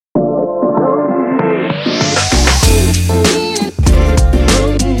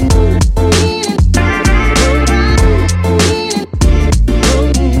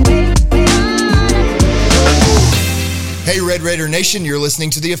Raider Nation, you're listening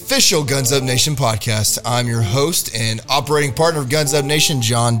to the official Guns Up Nation podcast. I'm your host and operating partner of Guns Up Nation,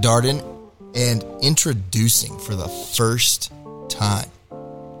 John Darden, and introducing for the first time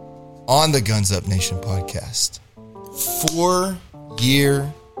on the Guns Up Nation podcast,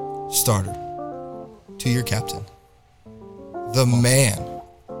 4-year starter, 2-year captain, the man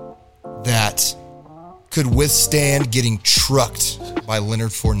that could withstand getting trucked by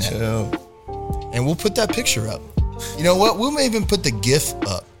Leonard Fournette. And we'll put that picture up. You know what? We'll even put the GIF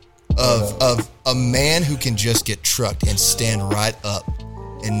up of a man who can just get trucked and stand right up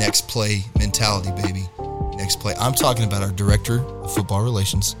in next play mentality, baby. Next play. I'm talking about our director of football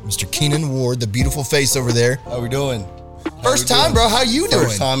relations, Mr. Keenan Ward, the beautiful face over there. How we doing? First time, bro. How you doing?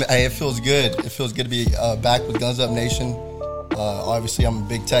 First time. Hey, it feels good. It feels good to be back with Guns Up Nation. Obviously, I'm a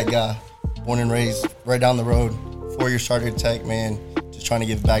big Tech guy. Born and raised right down the road. 4-year starter at Tech, man. Just trying to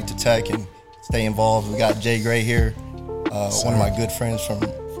give back to Tech and stay involved. We got Jay Gray here, one of my good friends from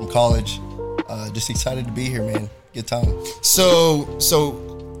college. Just excited to be here, man. Good time. So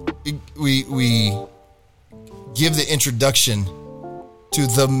we give the introduction to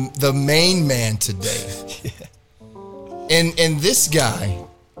the main man today. Yeah. And this guy,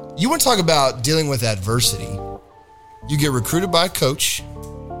 you want to talk about dealing with adversity. You get recruited by a coach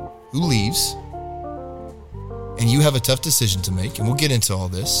who leaves, and you have a tough decision to make, and we'll get into all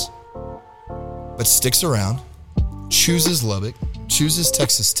this, but sticks around, chooses Lubbock, chooses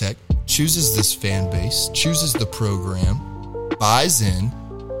Texas Tech, chooses this fan base, chooses the program, buys in,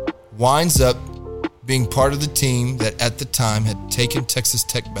 winds up being part of the team that at the time had taken Texas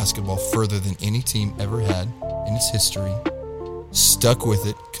Tech basketball further than any team ever had in its history, stuck with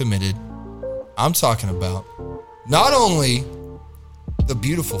it, committed. I'm talking about not only the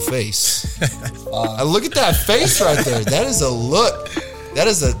beautiful face. Look at that face right there. That is a look. That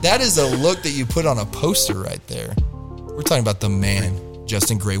is a look that you put on a poster right there. We're talking about the man,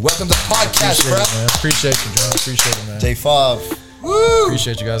 Justin Gray. Welcome to the podcast, bro. Appreciate you, John. Appreciate it, man. Day 5. Woo!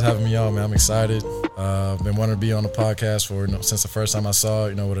 Appreciate you guys having me on, man. I'm excited. Been wanting to be on the podcast since the first time I saw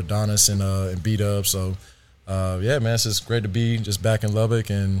it, with Adonis and B-Dub. So, yeah, man, it's just great to be just back in Lubbock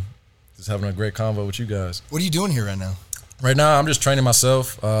and just having a great convo with you guys. What are you doing here right now? Right now, I'm just training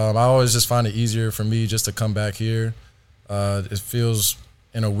myself. I always just find it easier for me just to come back here. It feels,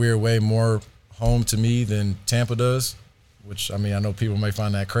 in a weird way, more home to me than Tampa does, which, I know people may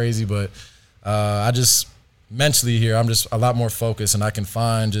find that crazy, but I just mentally here, I'm just a lot more focused, and I can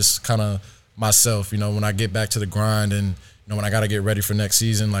find just kind of myself, when I get back to the grind and, when I got to get ready for next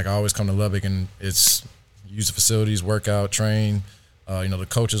season. Like, I always come to Lubbock, and it's use the facilities, work out, train. The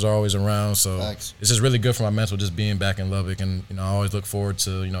coaches are always around, so Thanks. It's just really good for my mental just being back in Lubbock, and I always look forward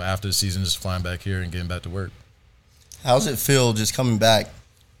to after the season just flying back here and getting back to work. How's it feel just coming back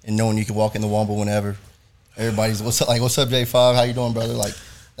and knowing you can walk in the Womble whenever? Everybody's what's up J5? How you doing, brother? Like,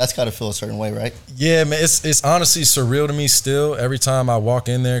 that's got to feel a certain way, right? Yeah, man. It's honestly surreal to me still every time I walk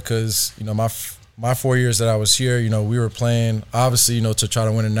in there because my 4 years that I was here, we were playing, obviously, to try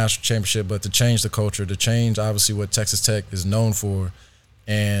to win a national championship, but to change the culture, to change, obviously, what Texas Tech is known for,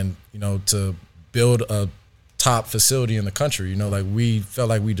 and, to build a top facility in the country. Like, we felt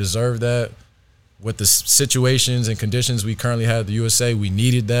like we deserved that. With the situations and conditions we currently had at the USA, we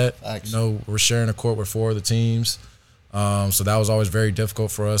needed that. Thanks. We're sharing a court with 4 other teams. So that was always very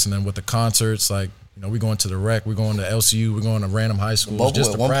difficult for us. And then with the concerts, like, we're going to the rec, we're going to LCU, we're going to random high schools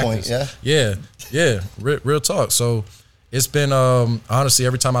just to practice. Yeah, real talk. So it's been, honestly,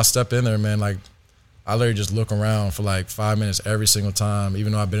 every time I step in there, man, like, I literally just look around for like 5 minutes every single time,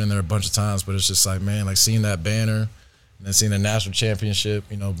 even though I've been in there a bunch of times. But it's just like, man, like seeing that banner and then seeing the national championship,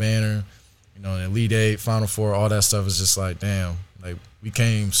 banner, the Elite Eight, Final Four, all that stuff is just like, damn, like we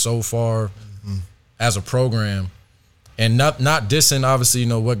came so far as a program. And not dissing, obviously,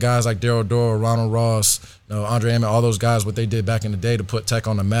 what guys like Daryl Dorr, Ronald Ross, Andre Emmett, all those guys, what they did back in the day to put Tech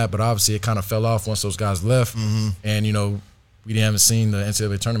on the map. But obviously it kind of fell off once those guys left. Mm-hmm. And, we haven't seen the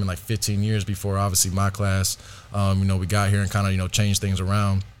NCAA tournament like 15 years before, obviously, my class. We got here and kind of, changed things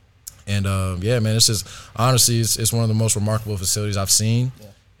around. And, yeah, man, it's just, honestly, it's one of the most remarkable facilities I've seen. Yeah.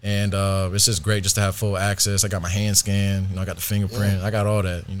 And it's just great just to have full access. I got my hand scan, I got the fingerprint, I got all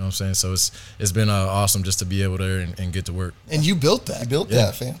that, what I'm saying? So it's been awesome just to be able to and get to work. And you built that. You built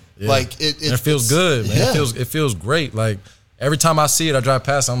that, fam. Yeah. Like it feels good, man. Yeah. It feels great. Like every time I see it, I drive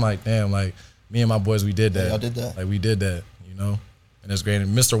past, I'm like, damn, like me and my boys, we did that. Yeah, y'all did that. Like we did that, and it's great.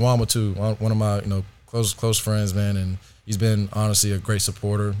 And Mr. Wamba too, one of my close friends, man, and he's been honestly a great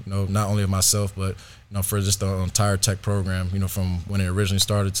supporter, not only of myself, but for just the entire Tech program, from when it originally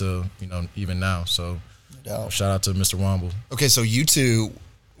started to, even now. So shout out to Mr. Womble. Okay, so you two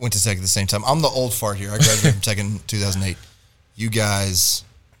went to Tech at the same time. I'm the old fart here. I graduated from Tech in 2008. you guys,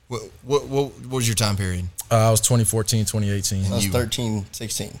 what was your time period? I was 2014, 2018. I was 13,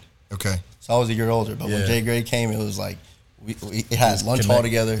 16. Okay. So I was a year older, but when Jay Gray came, it was like we had lunch all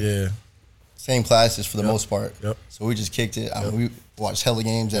together. Yeah. Same classes for the most part. Yep. So we just kicked it. I mean, we watched hella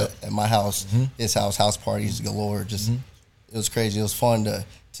games at my house, his house parties galore. Just it was crazy. It was fun to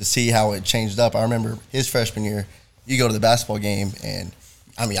see how it changed up. I remember his freshman year, you go to the basketball game, and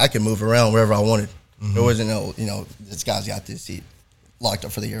I mean, I could move around wherever I wanted. There wasn't no, this guy's got this seat locked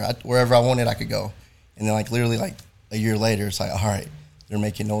up for the year. Wherever I wanted, I could go. And then, like, literally, like, a year later, it's like, all right, they're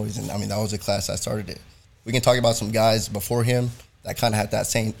making noise. And, I mean, that was the class I started it. We can talk about some guys before him that kind of had that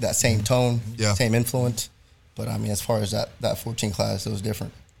same tone, same influence. But, I mean, as far as that 14 class, it was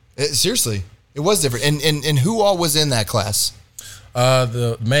different. Seriously, it was different. And who all was in that class?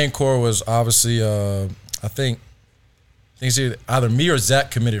 The main core was obviously, I think either me or Zach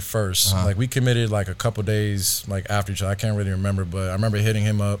committed first. Like, we committed, like, a couple days, like, after each other. I can't really remember, but I remember hitting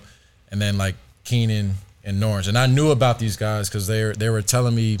him up. And then, like, Keenan and Norris. And I knew about these guys because they were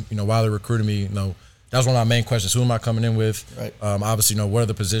telling me, while they were recruiting me, that was one of my main questions. Who am I coming in with? Right. Obviously, what are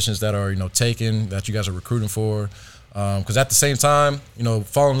the positions that are, taken that you guys are recruiting for? Because at the same time,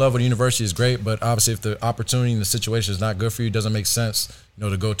 fall in love with a university is great, but obviously if the opportunity and the situation is not good for you, it doesn't make sense,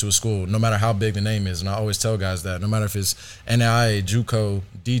 to go to a school, no matter how big the name is. And I always tell guys that, no matter if it's NAIA, JUCO,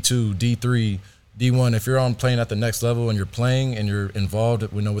 D2, D3, D1, if you're playing at the next level and you're playing and you're involved,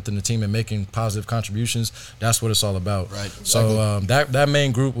 within the team and making positive contributions, that's what it's all about. Right. So that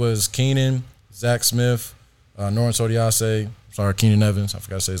main group was Keenan, Zach Smith, Norris Odiase, Keenan Evans, I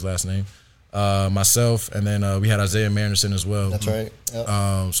forgot to say his last name, myself, and then we had Isaiah Manderson as well. That's right.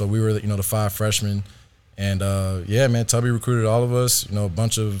 Yep. So we were, the 5 freshmen. And, man, Tubby recruited all of us, a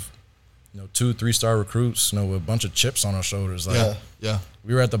bunch of, 2-3-star recruits, with a bunch of chips on our shoulders. Like, yeah.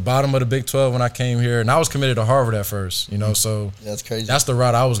 We were at the bottom of the Big 12 when I came here, and I was committed to Harvard at first, so that's crazy. That's the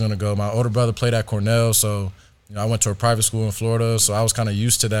route I was going to go. My older brother played at Cornell, so, I went to a private school in Florida, so I was kind of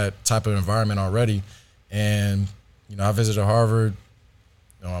used to that type of environment already. And, I visited Harvard.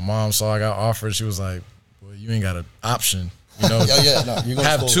 My mom saw I got offered. She was like, well, you ain't got an option. No, you're gonna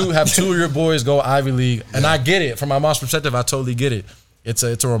have two of your boys go Ivy League, and I get it. From my mom's perspective, I totally get it. It's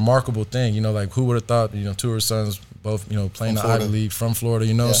a remarkable thing, like who would have thought, 2 of her sons both, playing the Ivy League from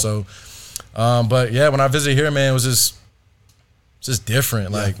Florida, So, but yeah, when I visited here, man, it was just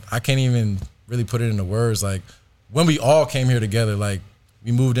different. Like I can't even really put it into words. Like when we all came here together, like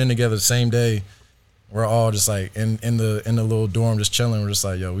we moved in together the same day. We're all just like in the little dorm, just chilling. We're just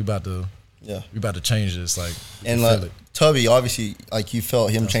like, yo, we about to change this. Like, and like Tubby, obviously, like you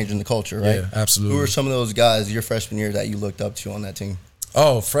felt him changing the culture, right? Yeah, absolutely. Who were some of those guys your freshman year that you looked up to on that team?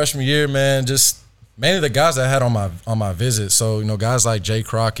 Oh, freshman year, man, just mainly the guys I had on my visit. So guys like Jay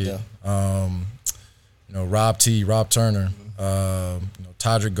Crockett, Rob Turner,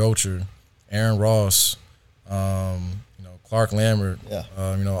 Todrick Gocher, Aaron Ross, Clark Lambert,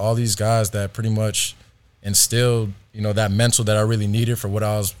 all these guys that pretty much instilled, that mental that I really needed for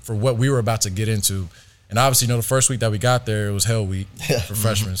what we were about to get into. And obviously, the first week that we got there, it was hell week for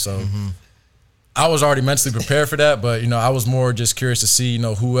freshmen. So I was already mentally prepared for that, but I was more just curious to see,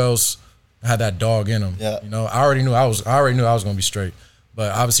 who else had that dog in them. Yeah. I already knew I was going to be straight.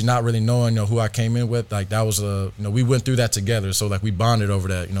 But obviously not really knowing, who I came in with, like that was we went through that together. So like we bonded over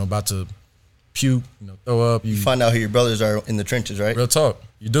that, about to puke, throw up. You find out who your brothers are in the trenches, right? Real talk.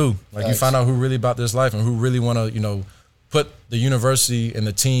 You do. Like you find out who really about this life and who really want to, put the university and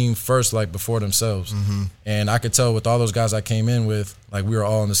the team first, like before themselves. And I could tell with all those guys I came in with, like we were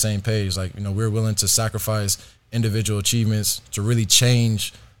all on the same page. Like, we were willing to sacrifice individual achievements to really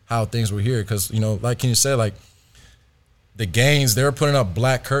change how things were here. Because, like Kenny said, like the games, they were putting up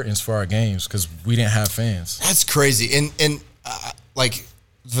black curtains for our games because we didn't have fans. That's crazy. And like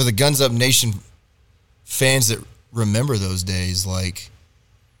for the Guns Up Nation fans that remember those days, like,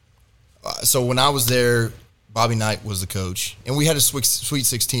 so when I was there, Bobby Knight was the coach, and we had a Sweet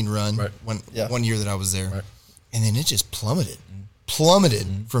 16 run one year that I was there, and then it just plummeted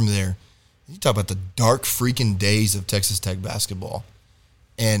from there. You talk about the dark freaking days of Texas Tech basketball,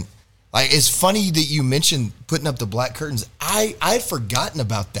 and like it's funny that you mentioned putting up the black curtains. I had forgotten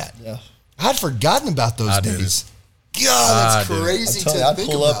about that. Yeah, I had forgotten about those days. God, that's crazy to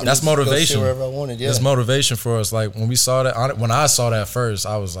think about. That's motivation. Wherever I wanted. Yeah, that's motivation for us. Like when we saw that, when I saw that first,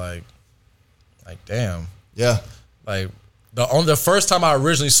 I was like damn. Yeah. Like the first time I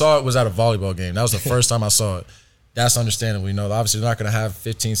originally saw it was at a volleyball game. That was the first time I saw it. That's understandable. Obviously they're not going to have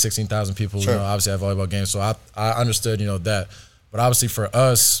 15, 16,000 people, sure. Obviously at volleyball games. So I understood, that. But obviously for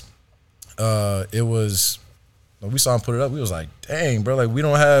us, it was, when we saw him put it up, we was like, dang, bro, like we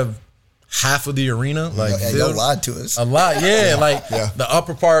don't have half of the arena. Like, you lied to us. A lot, yeah. The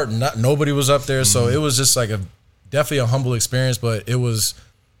upper part, nobody was up there. So it was just like definitely a humble experience, but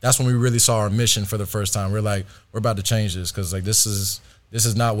that's when we really saw our mission for the first time. We're like, we're about to change this because like this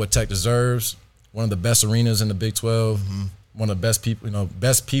is not what Tech deserves. One of the best arenas in the Big 12, one of the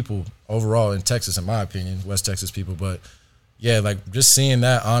best people overall in Texas, in my opinion, West Texas people. But yeah, like just seeing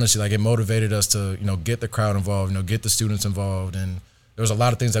that, honestly, like it motivated us to, get the crowd involved, get the students involved. And there was a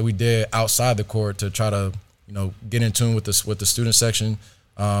lot of things that we did outside the court to try to, get in tune with the student section.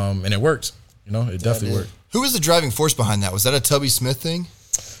 And it worked, it definitely worked. Who was the driving force behind that? Was that a Tubby Smith thing?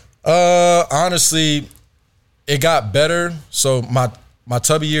 Honestly, it got better. So my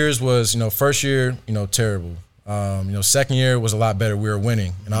Tubby years was, first year, terrible. Second year was a lot better. We were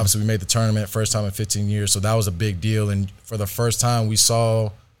winning. And obviously we made the tournament first time in 15 years. So that was a big deal. And for the first time we saw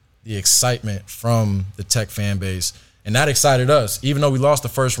the excitement from the Tech fan base. And that excited us. Even though we lost the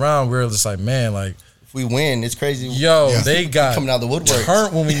first round, we were just like, man, like if we win, it's crazy. They got coming out of the woodwork.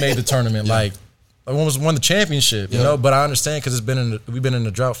 Turned when we made the tournament. Like almost won the championship, but I understand because we've been in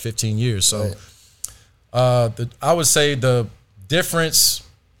the drought 15 years. So I would say the difference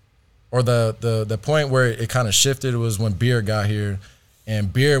or the point where it kind of shifted was when Beard got here,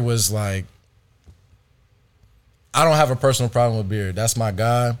 and Beard was like, I don't have a personal problem with Beard. That's my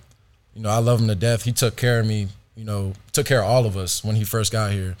guy. I love him to death. He took care of me, took care of all of us when he first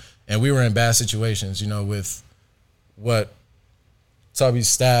got here. And we were in bad situations, with what Tubby's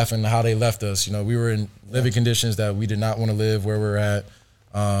staff and how they left us. We were in living conditions that we did not want to live where we're at,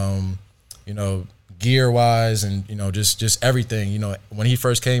 gear-wise and, just everything. When he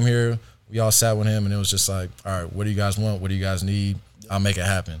first came here, we all sat with him and it was just like, all right, what do you guys want? What do you guys need? I'll make it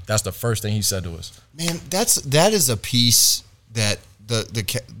happen. That's the first thing he said to us. Man, that is a piece that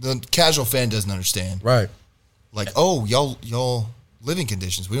the casual fan doesn't understand. Right. Like, oh, y'all living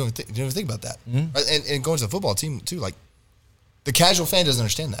conditions. We don't even think about that. Mm-hmm. Right? And going to the football team too, like the casual fan doesn't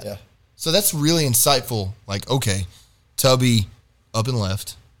understand that. Yeah. So that's really insightful. Like, okay, Tubby up and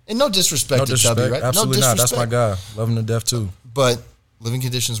left. And no disrespect to Tubby, right? Absolutely not. That's my guy. Love him to death too. But living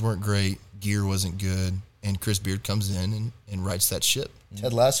conditions weren't great. Gear wasn't good. And Chris Beard comes in and rights that ship.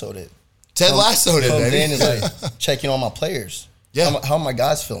 Ted lassoed it. Comes in and is like checking on my players. Yeah. How are my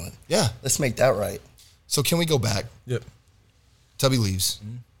guys feeling? Yeah. Let's make that right. So can we go back? Yep. Tubby leaves.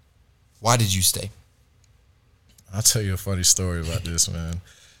 Mm-hmm. Why did you stay? I'll tell you a funny story about this, man.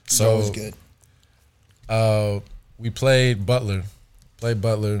 So it was good. We played Butler.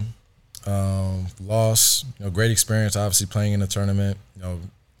 Lost. Great experience. Obviously playing in the tournament.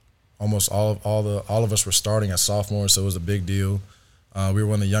 Almost all of us were starting as sophomores, so it was a big deal. We were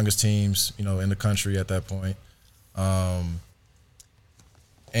one of the youngest teams, in the country at that point.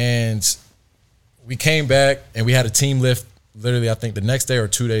 And we came back and we had a team lift literally, I think the next day or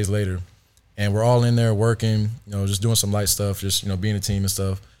 2 days later. And we're all in there working, just doing some light stuff, just, being a team and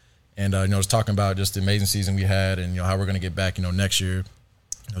stuff. And, just talking about just the amazing season we had and, how we're going to get back, next year.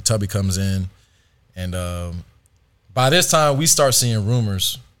 Tubby comes in. And by this time, we start seeing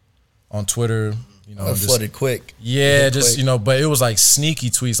rumors on Twitter. Flooded quick. Yeah, just, but it was like sneaky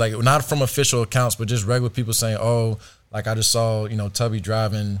tweets, like not from official accounts, but just regular people saying, oh, like I just saw, Tubby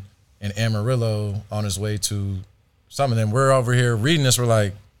driving in Amarillo on his way to something. And we're over here reading this. We're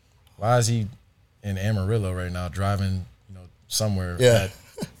like, why is he in Amarillo right now driving, somewhere at,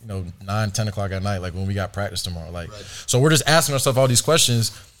 9, 10 o'clock at night, like when we got practice tomorrow? Like, right. So we're just asking ourselves all these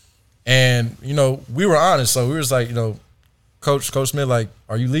questions. And, we were honest. So we was like, Coach Smith, like,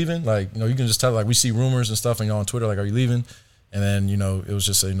 are you leaving? Like, you can just tell, like, we see rumors and stuff, and on Twitter, like, are you leaving? And then, it was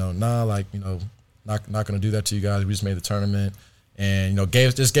just, nah, like, not going to do that to you guys. We just made the tournament, and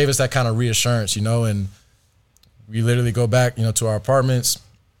gave us that kind of reassurance, and we literally go back, to our apartments.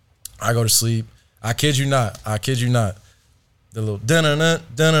 I go to sleep. I kid you not. The little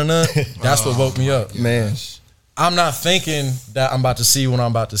dun-dun-dun. That's what woke me up, man. I'm not thinking that I'm about to see what I'm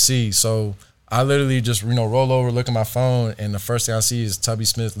about to see, so I literally just, roll over, look at my phone, and the first thing I see is Tubby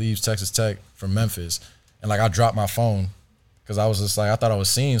Smith leaves Texas Tech for Memphis. And, like, I dropped my phone because I was just like, I thought I was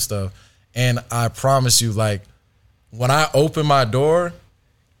seeing stuff. And I promise you, like, when I opened my door,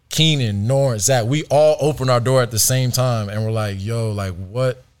 Keenan, Norn, Zach, we all opened our door at the same time. And we're like, yo, like,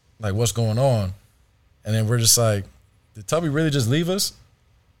 what? Like, what's going on? And then we're just like, did Tubby really just leave us?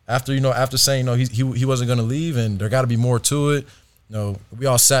 After saying, he wasn't going to leave and there got to be more to it. We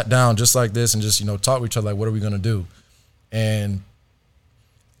all sat down just like this and just, talked to each other like, what are we going to do? And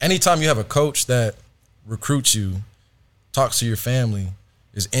anytime you have a coach that recruits you, talks to your family,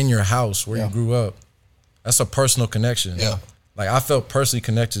 is in your house where you grew up, that's a personal connection. Yeah. like I felt personally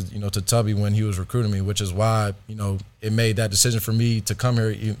connected, to Tubby when he was recruiting me, which is why, it made that decision for me to come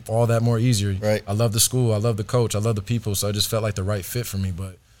here all that more easier. Right. I love the school, I love the coach, I love the people, so it just felt like the right fit for me.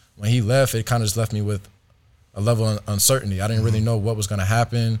 But when he left, it kind of just left me with a level of uncertainty. I didn't really know what was going to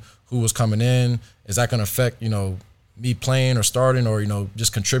happen, who was coming in. Is that going to affect, me playing or starting or,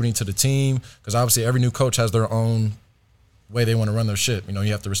 just contributing to the team? Because obviously every new coach has their own way they want to run their ship. You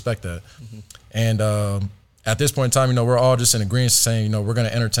have to respect that. Mm-hmm. And at this point in time, we're all just in agreement saying, we're going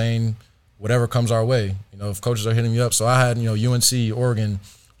to entertain whatever comes our way. If coaches are hitting me up. So I had, UNC, Oregon,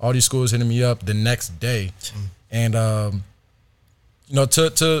 all these schools hitting me up the next day. And, to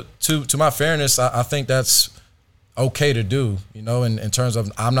my fairness, I think that's okay to do, in terms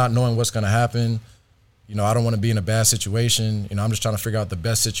of I'm not knowing what's going to happen. I don't want to be in a bad situation. I'm just trying to figure out the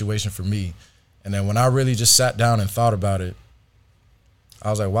best situation for me. And then when I really just sat down and thought about it, I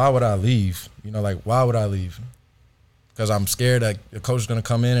was like, why would I leave? Why would I leave? Because I'm scared that the coach is going to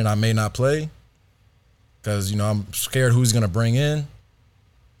come in and I may not play. Because, I'm scared who's going to bring in. I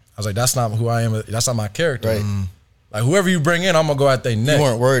was like, that's not who I am. That's not my character. Right. Like, whoever you bring in, I'm going to go at their neck. You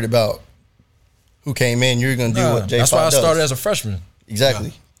weren't worried about who came in. You're going to do what J5 That's why I does. started as a freshman.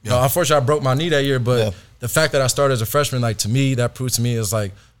 Exactly. Yeah. Unfortunately, I broke my knee that year, but the fact that I started as a freshman, to me, that proved to me is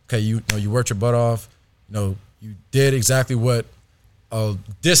like, okay, you worked your butt off. You did exactly what a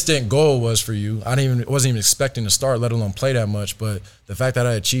distant goal was for you. Wasn't even expecting to start, let alone play that much. But the fact that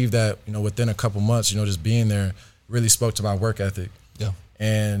I achieved that, within a couple months, just being there really spoke to my work ethic. Yeah.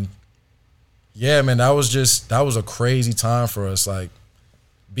 And yeah, man, that was a crazy time for us. Like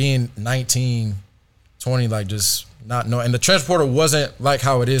being 19, 20, just not knowing. And the transfer portal wasn't like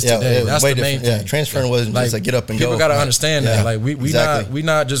how it is today. That's the main thing. Yeah, transferring wasn't just like get up and people go. People got to understand that. Like exactly. we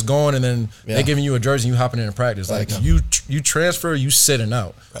not just going and then they giving you a jersey and you hopping in practice. Like you transfer, you sitting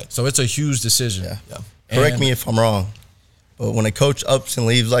out. Right. So it's a huge decision. Yeah. Correct me if I'm wrong, but when a coach ups and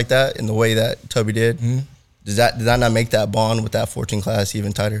leaves like that in the way that Tubby did, does that not make that bond with that 14 class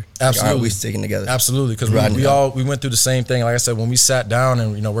even tighter? Absolutely. Like, are we sticking together? Absolutely, because we went through the same thing. Like I said, when we sat down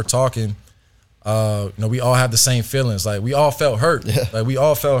and we're talking, we all had the same feelings. Like we all felt hurt. Yeah. Like we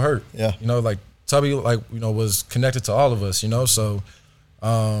all felt hurt. Yeah. Like Tubby, was connected to all of us. So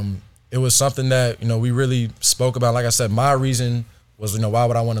it was something that we really spoke about. Like I said, my reason was why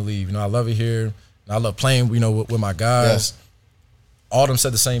would I want to leave? I love it here. And I love playing with my guys. Yeah. All of them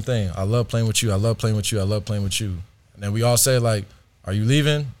said the same thing. I love playing with you. I love playing with you. I love playing with you. And then we all said like, are you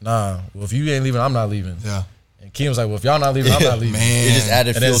leaving? Nah. Well, if you ain't leaving, I'm not leaving. Yeah. And Keem was like, well, if y'all not leaving, I'm not leaving. Man. It just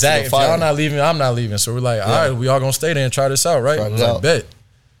added fuel to the fire. If y'all not leaving, I'm not leaving. So we're like, all right, we all gonna stay there and try this out, right? Tried it like, out. Bet.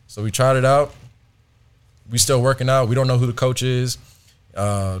 So we tried it out. We still working out. We don't know who the coach is.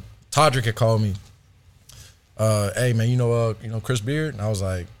 Todrick had called me. Hey man, you know Chris Beard? And I was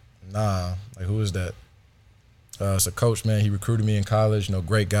like, nah. Like, who is that? It's a coach, man. He recruited me in college.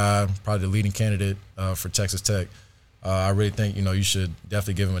 Great guy. Probably the leading candidate for Texas Tech. I really think, you should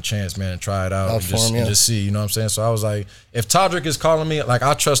definitely give him a chance, man, and try it out and just see, you know what I'm saying? So I was like, if Todrick is calling me, like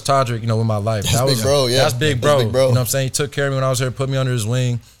I trust Todrick, with my life. That's big bro, yeah. That's big bro. That's big bro. You know what I'm saying? He took care of me when I was here, put me under his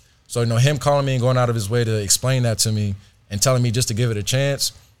wing. So, him calling me and going out of his way to explain that to me and telling me just to give it a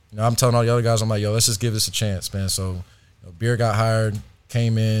chance, I'm telling all the other guys, I'm like, yo, let's just give this a chance, man. So, Beard got hired,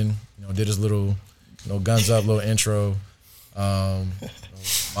 came in, did his little, guns up, little intro.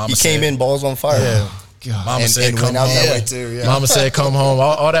 He came in balls on fire. Yeah. God. Mama said, and "Come went out home." that way too. Yeah. Mama said, "Come home."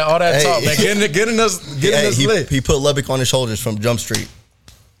 All that Hey. talk, man. Getting us lit. He put Lubbock on his shoulders from Jump Street.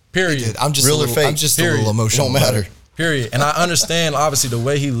 Period. I'm just Real a or little, fake? I'm just Period. a little emotional. Don't matter. Period. And I understand, obviously, the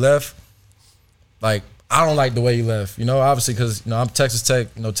way he left. Like, I don't like the way he left. Obviously, because I'm Texas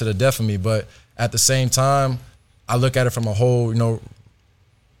Tech, to the death of me. But at the same time, I look at it from a whole,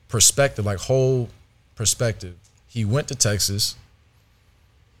 perspective. Like whole perspective. He went to Texas.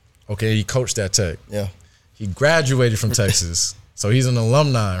 Okay, he coached at Tech. Yeah. He graduated from Texas. So he's an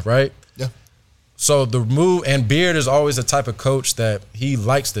alumni, right? Yeah. So the move, and Beard is always the type of coach that he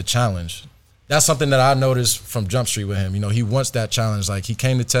likes the challenge. That's something that I noticed from Jump Street with him. He wants that challenge. Like, he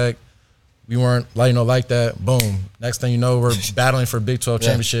came to Tech. We weren't like that. Boom. Next thing you know, we're battling for Big 12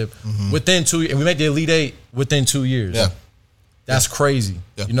 championship within 2 years. And we make the Elite Eight within 2 years. Yeah. That's crazy.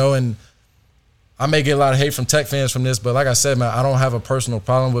 Yeah. And I may get a lot of hate from Tech fans from this, but like I said, man, I don't have a personal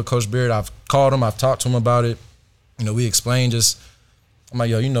problem with Coach Beard. I've called him. I've talked to him about it. We explained I'm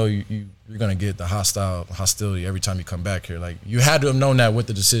like, yo, you're going to get the hostility every time you come back here. Like, you had to have known that with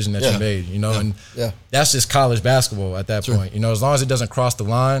the decision that you made, and that's just college basketball at that point. As long as it doesn't cross the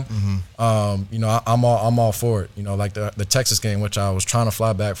line, I'm all for it. Like the Texas game, which I was trying to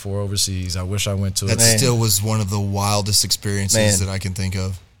fly back for overseas. I wish I went to it. That still was one of the wildest experiences that I can think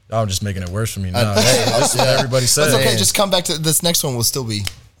of. I'm just making it worse for me now. Hey, that's what everybody says. That's okay. Just come back to this next one. Will still be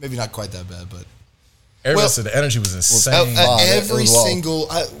maybe not quite that bad, but everybody said the energy was insane. Every single,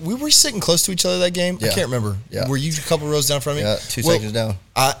 we were sitting close to each other that game. I can't remember. Yeah. Were you a couple rows down from me? Yeah, 2 seconds down.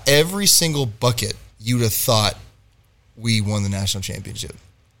 Every single bucket, you'd have thought we won the national championship.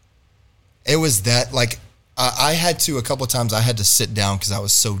 It was that like I had to a couple of times. I had to sit down because I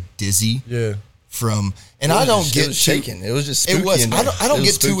was so dizzy. Yeah. From and I don't get shaking. It was just spooky. It was. I don't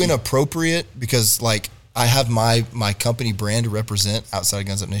get too inappropriate because like I have my company brand to represent outside of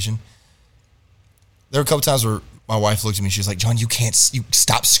Guns Up Nation. There were a couple times where my wife looked at me. She was like, "John, you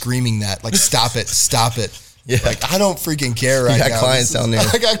stop screaming that. Like, stop it, stop it." Yeah. Like I don't freaking care right now. You got clients down there.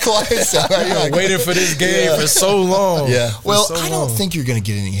 I got clients down there. I've been waiting for this game for so long. Yeah. Well, I don't think you're going to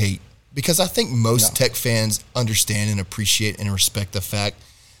get any hate because I think most Tech fans understand and appreciate and respect the fact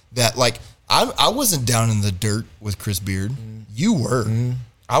that like. I wasn't down in the dirt with Chris Beard. You were.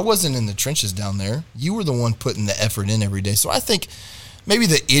 I wasn't in the trenches down there. You were the one putting the effort in every day. So I think maybe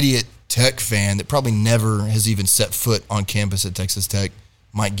the idiot Tech fan that probably never has even set foot on campus at Texas Tech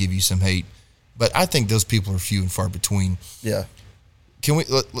might give you some hate. But I think those people are few and far between. Yeah. Can we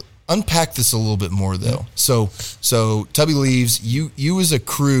unpack this a little bit more, though? So Tubby leaves. You as a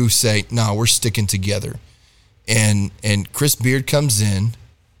crew say, no, we're sticking together. And Chris Beard comes in.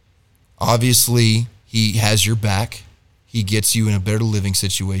 Obviously, he has your back. He gets you in a better living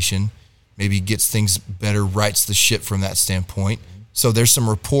situation. Maybe gets things better, rights the ship from that standpoint. So there's some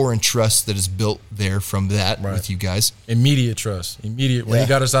rapport and trust that is built there from that with you guys. Immediate trust. When he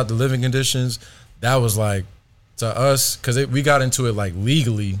got us out the living conditions, that was like, to us, because we got into it like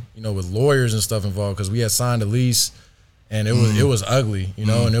legally, with lawyers and stuff involved because we had signed a lease and it was ugly,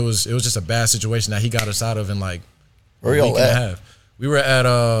 and it was just a bad situation that he got us out of in like a week and a half. We were at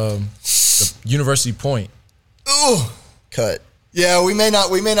the University Point. Ooh, cut. Yeah, we may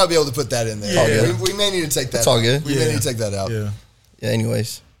not be able to put that in there. Yeah. We may need to take that. It's all good. We may need to take that out. Yeah.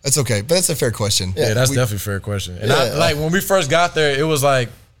 Anyways, that's okay, but that's a fair question. Yeah, that's definitely a fair question. And I when we first got there, it was like,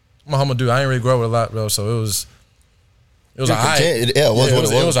 I'm dude, I didn't really grow up with a lot, bro. So it was all right.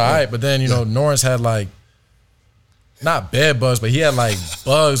 It was all right. But then Norris had like. Not bed bugs, but he had like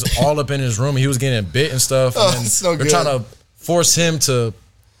bugs all up in his room. He was getting bit and stuff. And it's no they're good. trying to force him to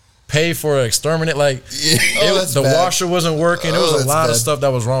pay for an exterminate. Like the washer wasn't working. There was a lot of stuff that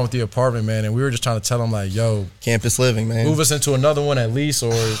was wrong with the apartment, man. And we were just trying to tell him like, yo, campus living, man. Move us into another one at least,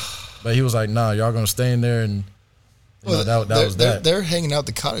 but he was like, nah, y'all gonna stay in there and that was that. They're hanging out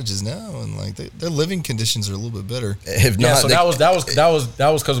the cottages now, and like their living conditions are a little bit better. If not, so that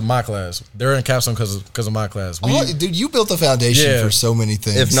was because of my class. They're in Capstone because of my class. Dude, you built the foundation for so many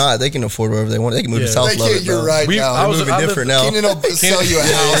things. If not, they can afford whatever they want. They can move to South Lubbock. You're right. They're moving different now. Keenan will sell you a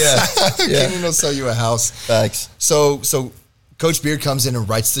house. Keenan will sell you a house. Facts. So Coach Beard comes in and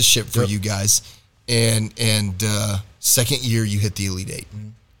rights the ship for you guys, and second year you hit the Elite Eight.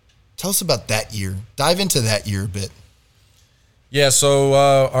 Tell us about that year. Dive into that year a bit. Yeah, so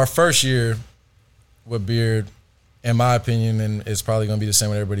our first year with Beard, in my opinion, and it's probably going to be the same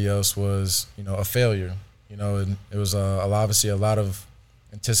with everybody else, was a failure. And it was obviously a lot of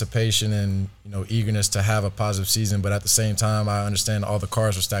anticipation and eagerness to have a positive season, but at the same time, I understand all the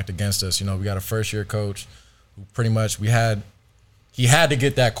cards were stacked against us. We got a first year coach who pretty much he had to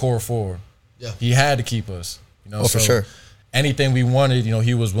get that core forward. Yeah, he had to keep us. For sure. Anything we wanted,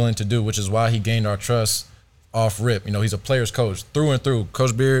 he was willing to do, which is why he gained our trust. Off rip, he's a player's coach through and through.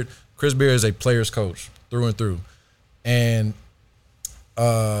 Coach Beard, Chris Beard is a player's coach through and through, and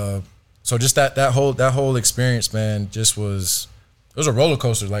so just that whole experience, man, it was a roller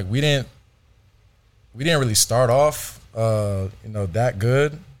coaster. Like we didn't really start off, that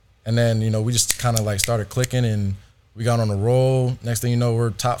good, and then we just kind of like started clicking and we got on a roll. Next thing you know, we're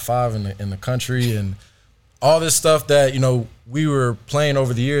top 5 in the country and all this stuff that we were playing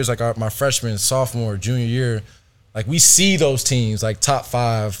over the years, like my freshman, sophomore, junior year, like we see those teams like top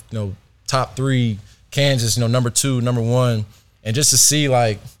 5, top 3, Kansas, number 2, number 1, and just to see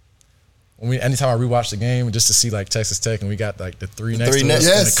like anytime I rewatch the game, just to see like Texas Tech and we got like the 3 next to us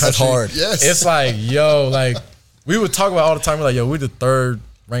in the country, hard. Yes. It's like like we would talk about all the time. We're like, yo, we're the 3rd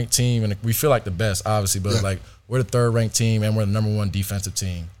ranked team, and we feel like the best, obviously, but like we're the 3rd ranked team and we're the number 1 defensive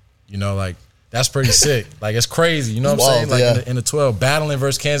team. Like. That's pretty sick. Like, it's crazy. You know what I'm saying? Like, in the 12, battling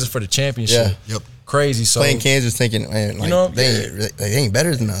versus Kansas for the championship. Yeah. Yep. Crazy. So playing Kansas thinking, man, like, they ain't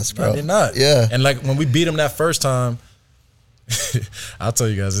better than us, bro. No, they're not. Yeah. And, like, when we beat them that first time, I'll tell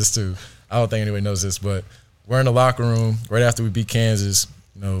you guys this, too. I don't think anybody knows this, but we're in the locker room right after we beat Kansas,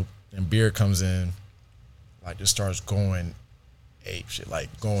 and Beard comes in, like, just starts going ape shit,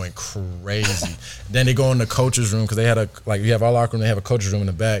 like going crazy. Then they go in the coach's room because they had you have our locker room, they have a coach's room in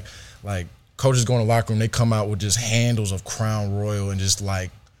the back. Like coaches go in the locker room, they come out with just handles of Crown Royal and just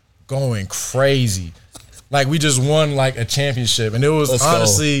like going crazy. Like we just won like a championship. And it was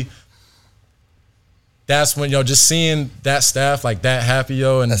honestly, that's when, just seeing that staff like that happy,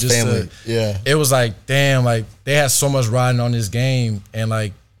 and that's just family. It was like, damn, like they had so much riding on this game, and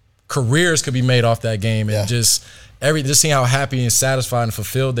like careers could be made off that game, and just seeing how happy and satisfied and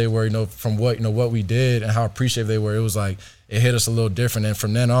fulfilled they were, from what we did and how appreciative they were. It was like it hit us a little different, and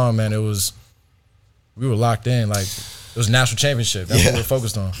from then on, man, we were locked in. Like it was national championship. That's what we were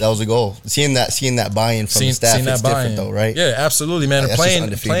focused on. That was the goal. Seeing that buy-in from the staff is different, though, right? Yeah, absolutely, man. Like,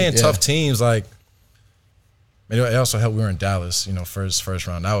 playing tough teams, like. It also helped. We were in Dallas, first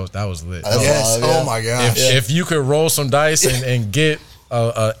round. That was lit. Yes. Oh my gosh. If you could roll some dice and get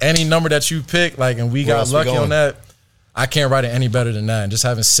any number that you pick, like, and we got lucky on that, I can't write it any better than that. And just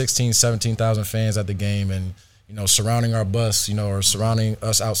having 16,000, 17,000 fans at the game, and surrounding our bus, or surrounding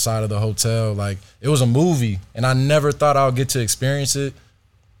us outside of the hotel, like it was a movie. And I never thought I would get to experience it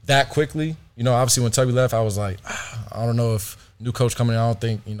that quickly. Obviously when Tubby left, I was like, I don't know if. New coach coming in, I don't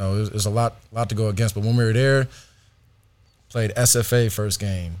think, there's a lot to go against. But when we were there, played SFA first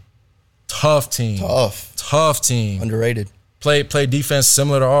game. Tough team. Tough team. Underrated. Play defense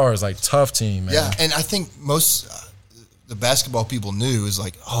similar to ours, like tough team, man. Yeah, and I think most the basketball people knew is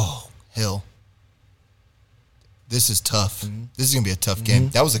like, oh, hell, this is tough. Mm-hmm. This is going to be a tough game.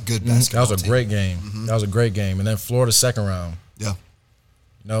 That was a good basketball That was a great game. Mm-hmm. That was a great game. And then Florida second round. Yeah.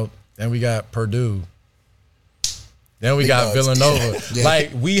 Then we got Purdue. Then we got Villanova. Yeah.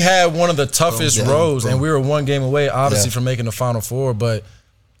 Like, we had one of the toughest roads, and we were one game away, obviously, from making the Final Four. But,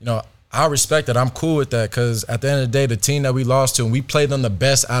 I respect that. I'm cool with that because at the end of the day, the team that we lost to, and we played them the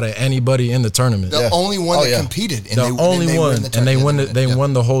best out of anybody in the tournament. The only one that competed. And they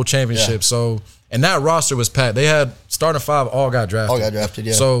won the whole championship. Yeah. So, and that roster was packed. They had starting five all got drafted.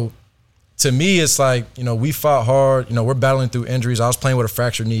 Yeah. So, to me, it's like, we fought hard. We're battling through injuries. I was playing with a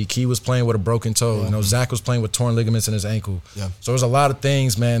fractured knee. Key was playing with a broken toe. Zach was playing with torn ligaments in his ankle. Yeah. So there's a lot of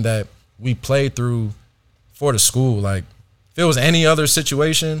things, man, that we played through for the school. Like, if it was any other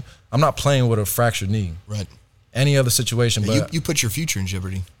situation, I'm not playing with a fractured knee. Right. Any other situation, but you put your future in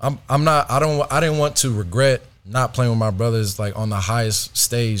jeopardy. I'm not. I didn't want to regret not playing with my brothers like on the highest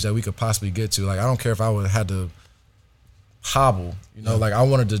stage that we could possibly get to. Like, I don't care if I would have had to hobble, like I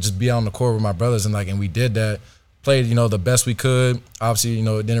wanted to just be on the court with my brothers, and we did that, played, the best we could. Obviously,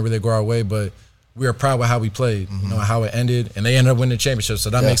 it didn't really go our way, but we were proud with how we played, how it ended, and they ended up winning the championship, so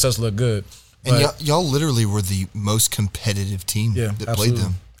that makes us look good. And y'all literally were the most competitive team that played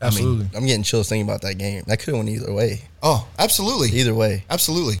them. Absolutely. I'm getting chills thinking about that game. That could have went either way. Oh, absolutely. Either way.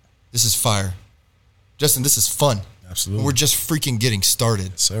 Absolutely. This is fire. Justin, this is fun. Absolutely. We're just freaking getting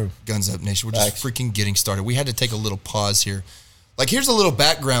started. Sir. Guns Up Nation. We're just freaking getting started. We had to take a little pause here. Like, here's a little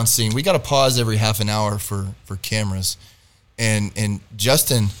background scene. We got to pause every half an hour for cameras. And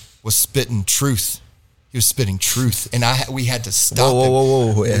Justin was spitting truth. He was spitting truth. And we had to stop him.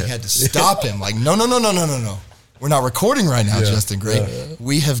 Whoa. We had to stop him. Like, no. We're not recording right now, Justin. Great. Yeah.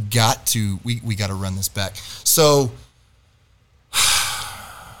 We have got to, we got to run this back. So,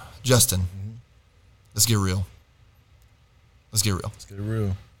 Justin, let's get real. Let's get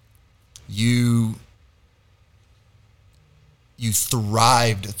real. You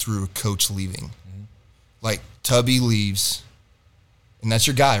thrived through a coach leaving. Mm-hmm. Like, Tubby leaves, and that's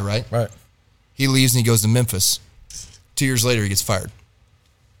your guy, right? Right. He leaves and he goes to Memphis. 2 years later, he gets fired.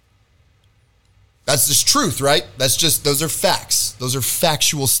 That's just truth, right? Those are facts. Those are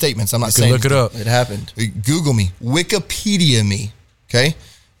factual statements. I'm not saying look it up. It happened. Google me, Wikipedia me, okay?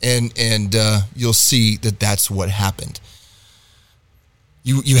 And you'll see that that's what happened.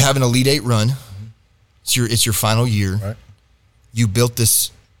 You have an Elite Eight run. It's your final year. Right. You built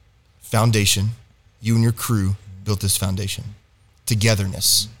this foundation. You and your crew built this foundation.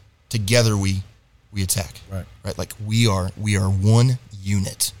 Togetherness. Together we attack. Right. Like we are one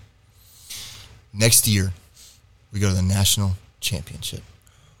unit. Next year, we go to the national championship.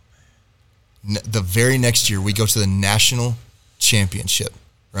 The very next year, we go to the national championship.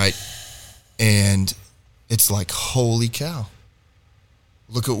 Right, and it's like, holy cow.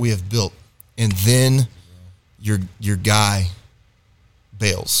 Look what we have built. And then your guy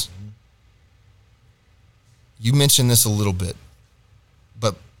bails. You mentioned this a little bit,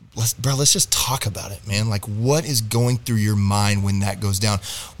 but let's just talk about it, man. Like, what is going through your mind when that goes down?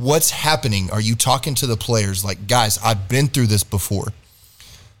 What's happening? Are you talking to the players like, guys, I've been through this before.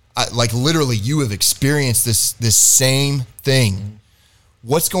 Like, literally, you have experienced this same thing.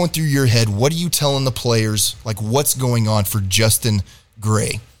 What's going through your head? What are you telling the players? Like, what's going on for Justin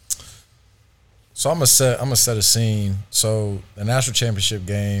Gray? So I'm gonna set a scene. So the national championship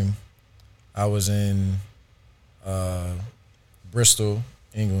game, I was in Bristol,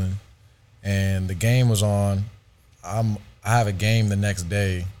 England, and the game was on. I have a game the next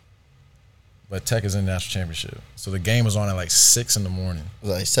day, but Tech is in the national championship. So the game was on at like 6 in the morning. It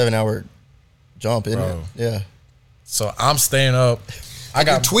was like a 7-hour jump, isn't it? Yeah. So I'm staying up. You're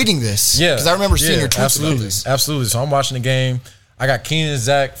tweeting this. Yeah. Because I remember seeing your tweets absolutely, about this. Absolutely. So I'm watching the game. I got Keenan and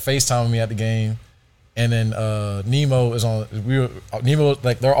Zach FaceTiming me at the game. And then Nemo is on. Nemo,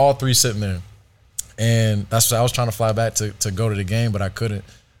 like, they're all three sitting there. And that's what I was trying to fly back to go to the game, but I couldn't.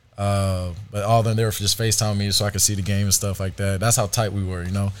 But all of them, they were just FaceTiming me so I could see the game and stuff like that. That's how tight we were,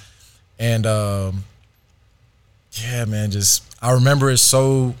 you know? And, yeah, man, I remember it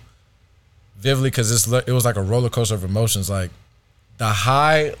so vividly because it was like a roller coaster of emotions. Like, the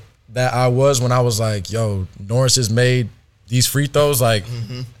high that I was when I was like, yo, Norris has made these free throws, like,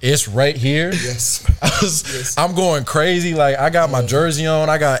 it's right here. Yes. I'm going crazy. Like, I got my jersey on.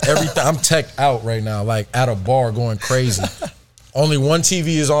 I got everything. I'm teched out right now, like, at a bar going crazy. Only one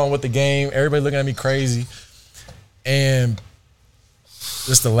TV is on with the game. Everybody looking at me crazy. And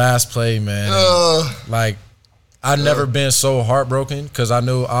just the last play, man. Like, I've never been so heartbroken because I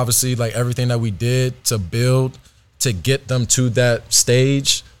knew, obviously, like, everything that we did to build to get them to that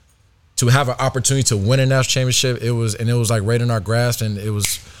stage, to have an opportunity to win a national championship, it was like right in our grasp, and it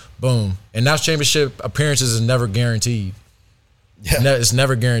was boom. And national championship appearances is never guaranteed. Yeah. It's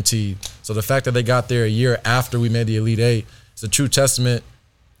never guaranteed. So the fact that they got there a year after we made the Elite Eight, it's a true testament,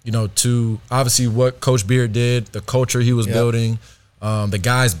 you know, to obviously what Coach Beard did, the culture he was building, the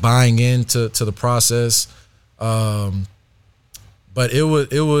guys buying into the process. But it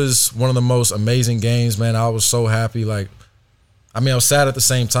was one of the most amazing games, man. I was so happy. Like, I mean, I was sad at the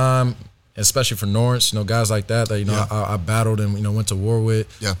same time, especially for Norris, you know, guys like that you know, I battled and, you know, went to war with.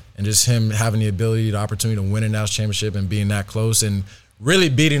 Yeah. And just him having the opportunity to win a national championship and being that close and really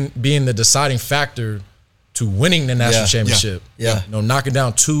being the deciding factor to winning the national championship. Yeah. You know, knocking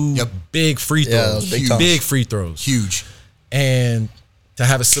down two big free throws. Big free throws. Huge. And to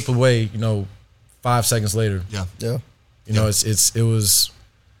have it slip away, you know, 5 seconds later. Yeah. You know, it was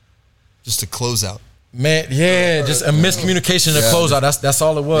just a closeout. Man, just a miscommunication in the closeout. That's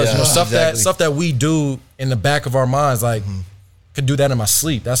all it was. You know, stuff that we do in the back of our minds, like could do that in my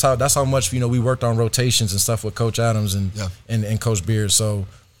sleep. That's how much, you know, we worked on rotations and stuff with Coach Adams and Coach Beard. So,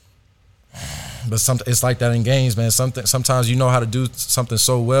 but it's like that in games, man. Sometimes you know how to do something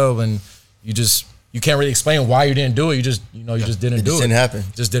so well, and you can't really explain why you didn't do it. You just didn't do it. It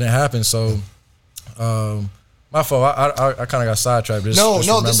just didn't happen. So, my fault. I kind of got sidetracked.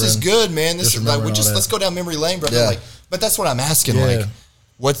 No, this is good, man. This is like let's go down memory lane, brother. Like, but that's what I'm asking. Like,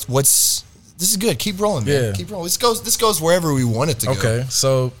 what's this is good. Keep rolling, man. Yeah. Keep rolling. This goes wherever we want it to go. Okay,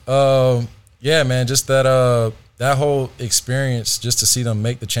 so yeah, man, just that whole experience, just to see them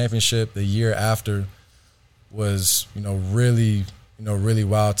make the championship the year after, was really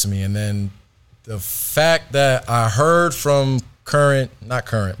wild to me. And then the fact that I heard from not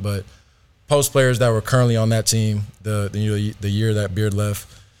current, but post players that were currently on that team, the year that Beard left,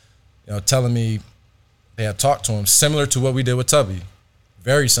 telling me they had talked to him similar to what we did with Tubby,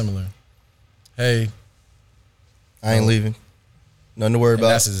 very similar. Hey, I ain't leaving. Nothing to worry about.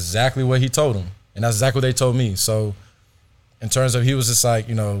 That's exactly what he told him, and that's exactly what they told me. So, in terms of, he was just like,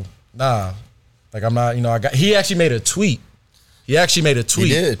 nah, like I'm not. He actually made a tweet. He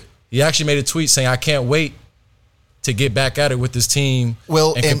did. He actually made a tweet saying, "I can't wait to get back at it with this team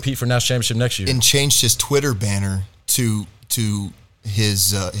and compete for national championship next year." And changed his Twitter banner to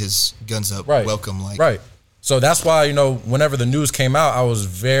his guns up welcome. Right. So that's why, whenever the news came out, I was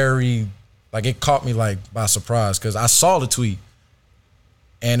very, it caught me by surprise, because I saw the tweet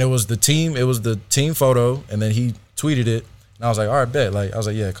and it was the team photo, and then he tweeted it, and I was like, all right, bet. I was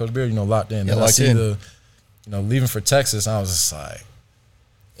like, yeah, Coach Beard, locked in. Yeah, and I see leaving for Texas, and I was just like,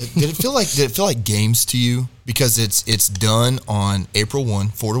 Did it feel like games to you? Because it's done on April 1,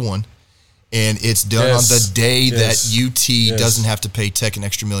 4-1, and it's done on the day that UT doesn't have to pay Tech an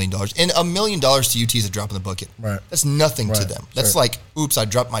extra $1 million. And $1 million to UT is a drop in the bucket. Right. That's nothing to them. That's like, oops, I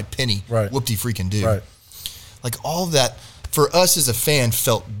dropped my penny. Right. Whoop-de freaking do. Right. Like, all of that, for us as a fan,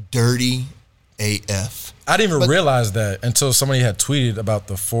 felt dirty AF. I didn't even realize that until somebody had tweeted about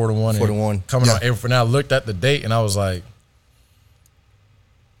the 4-1 coming on April. And I looked at the date and I was like,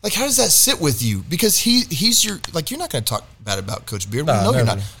 how does that sit with you? Because he's your, you're not going to talk bad about Coach Beard. We know never. you're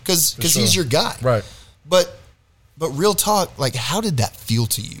not, because he's your guy. Right. But real talk, how did that feel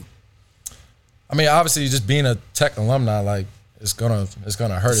to you? I mean, obviously, just being a Tech alumni, it's gonna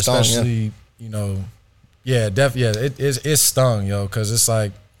hurt, especially it stung, yo, because it's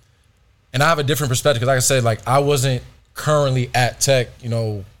like, and I have a different perspective because, like I said, like I wasn't currently at Tech,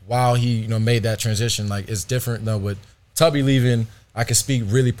 while he made that transition. Like it's different though with Tubby leaving. I can speak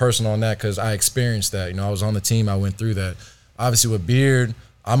really personal on that because I experienced that. I was on the team. I went through that. Obviously with Beard,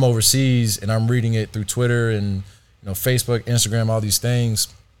 I'm overseas and I'm reading it through Twitter and Facebook, Instagram, all these things.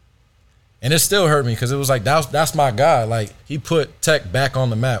 And it still hurt me because it was like, that's my guy. Like, he put Tech back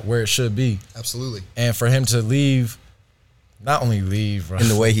on the map where it should be. Absolutely. And for him to leave, not only leave, bro. In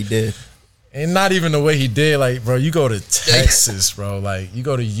the way he did. And not even the way he did. Like, bro, you go to Texas, bro. Like, you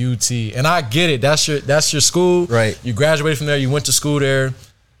go to UT. And I get it. That's your school. Right. You graduated from there. You went to school there.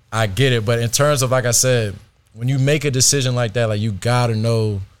 I get it. But in terms of, like I said, when you make a decision like that, like, you got to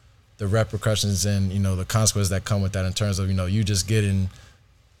know the repercussions and, the consequences that come with that in terms of, you just getting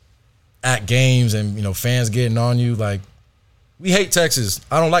at games and, fans getting on you. Like, we hate Texas.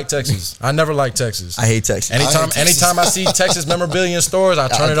 I don't like Texas. I never liked Texas. I hate Texas. Anytime I see Texas memorabilia in stores, I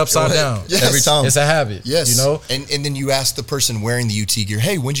turn it upside down. Yes. Every time. It's a habit. Yes. And then you ask the person wearing the UT gear,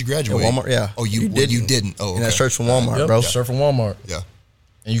 hey, when'd you graduate? Walmart, yeah. Oh, you didn't. Oh, okay. And that shirt's from Walmart, bro. Shirt from Walmart. Yeah.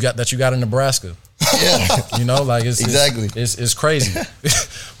 And you got in Nebraska. Yeah. Like it's exactly. It's crazy.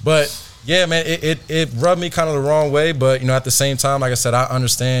 But yeah, man, it rubbed me kind of the wrong way. But at the same time, like I said, I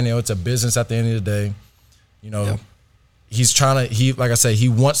understand. It's a business at the end of the day. Yep. He's trying to. Like I said, he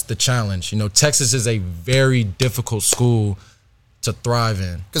wants the challenge. Texas is a very difficult school to thrive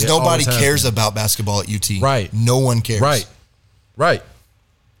in because nobody cares about basketball at UT. Right. No one cares. Right.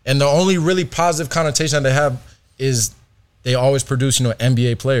 And the only really positive connotation that they have is they always produce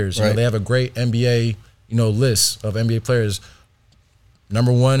NBA players. Right. They have a great NBA list of NBA players.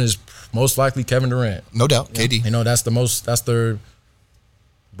 Number one is most likely Kevin Durant. No doubt. KD. That's their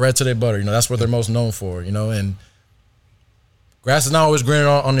bread to their butter. That's what they're most known for. And grass is not always greener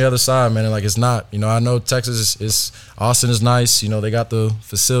on the other side, man. And like, it's not. I know Texas is Austin is nice. They got the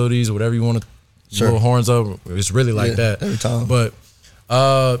facilities, whatever you want to blow horns up. It's really like that every time. But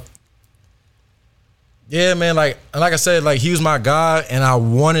yeah, man. Like I said, like he was my guy, and I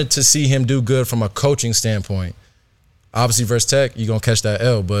wanted to see him do good from a coaching standpoint. Obviously, versus Tech, you're gonna catch that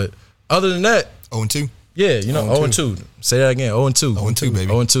L. But other than that, 0-2. Yeah, 0-2. Say that again. 0-2. 0-2, baby.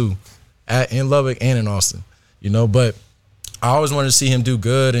 0-2 in Lubbock and in Austin. But I always wanted to see him do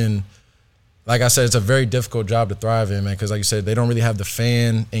good, and like I said, it's a very difficult job to thrive in, man. Because like you said, they don't really have the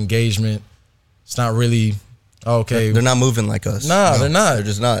fan engagement. It's not really okay. They're not moving like us. Nah, they're not. They're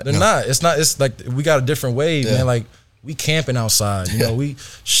just not. They're not. It's not. It's like we got a different wave, man. Like we camping outside. We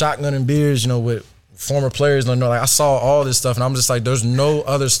shotgunning beers. With former players. Like I saw all this stuff, and I'm just like, there's no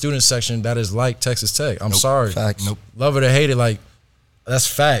other student section that is like Texas Tech. I'm sorry. Facts. Nope. Love it or hate it, like that's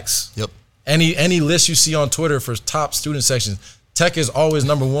facts. Yep. Any list you see on Twitter for top student sections, Tech is always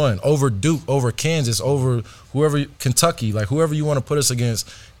number one over Duke, over Kansas, over whoever, Kentucky, like whoever you want to put us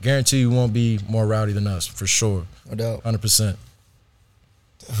against. Guarantee you won't be more rowdy than us for sure. No doubt. 100%.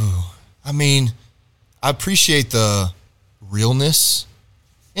 I mean, I appreciate the realness.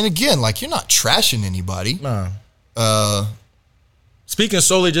 And again, like, you're not trashing anybody. Nah. Speaking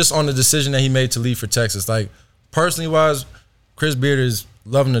solely just on the decision that he made to leave for Texas, like, personally wise, Chris Beard is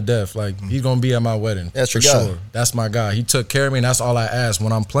loving to death. Like, he's going to be at my wedding. That's for sure. That's my guy. He took care of me, and that's all I ask.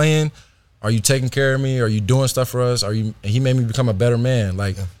 When I'm playing, are you taking care of me? Are you doing stuff for us? He made me become a better man.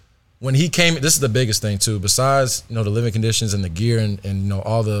 Like, when he came, this is the biggest thing, too. Besides, the living conditions and the gear and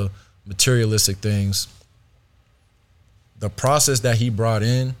all the materialistic things, the process that he brought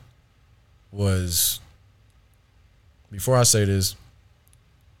in was, before I say this,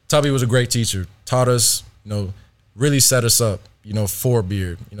 Tubby was a great teacher. Taught us, really set us up, for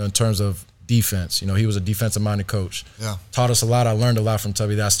Beard, in terms of defense. He was a defensive-minded coach. Yeah. Taught us a lot. I learned a lot from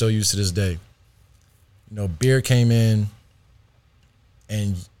Tubby that I still use to this day. Beard came in,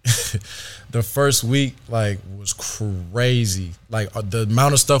 and the first week, like, was crazy. Like, the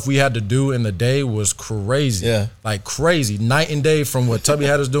amount of stuff we had to do in the day was crazy. Yeah. Like, crazy. Night and day from what Tubby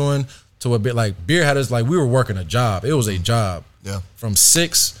had us doing to what Beard had us, like, we were working a job. It was a job. Yeah. From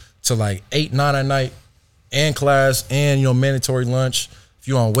 6 to, like, 8, 9 at night, and class, and, mandatory lunch. If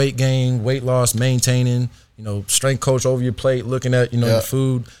you're on weight gain, weight loss, maintaining, strength coach over your plate, looking at, your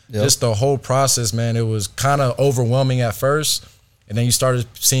food. Yep. Just the whole process, man. It was kind of overwhelming at first. And then you started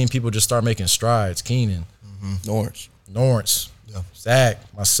seeing people just start making strides. Keenan, Norrance, Zach,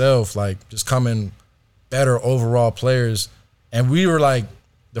 myself, like just coming better overall players. And we were like,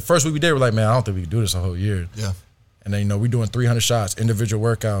 the first week we did, we're like, man, I don't think we can do this a whole year. Yeah. And then, we're doing 300 shots, individual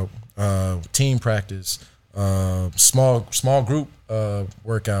workout, team practice, small group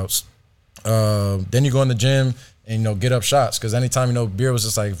workouts. Then you go in the gym and get up shots. Because anytime Beard was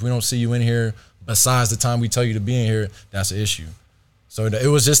just like, if we don't see you in here, besides the time we tell you to be in here, that's an issue. So it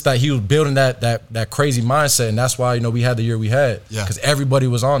was just that he was building that crazy mindset, and that's why we had the year we had. Because everybody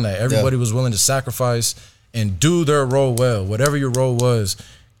was on that. Everybody was willing to sacrifice and do their role well. Whatever your role was,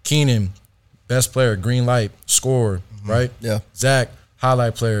 Keenan, best player, green light, scorer, right? Yeah. Zach,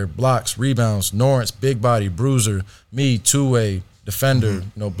 highlight player, blocks, rebounds. Norrance, big body, bruiser. Me, two-way, defender,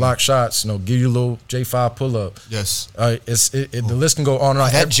 block shots, give you a little J5 pull-up. Yes. The list can go on and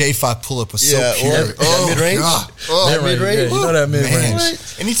on. That J5 pull-up was so pure. Mid-range? Mid-range. You know that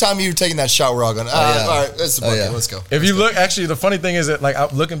mid-range. Anytime you were taking that shot, we're all going, all right, that's the bucket. Let's go. If you look, actually, the funny thing is that,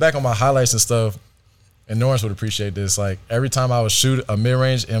 I'm looking back on my highlights and stuff, and Norrance would appreciate this. Like, every time I would shoot a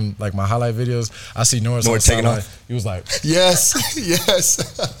mid-range in, my highlight videos, I see Norrance taking off. He was like, yes,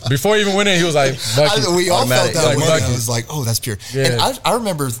 yes. Before he even went in, he was like, we all felt that way. Like, I was like, oh, that's pure. Yeah. And I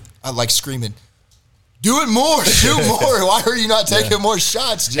remember, screaming, do it more, shoot more. Why are you not taking more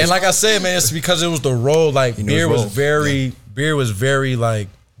shots? And like I said, man, it's because it was the role. Beard was very,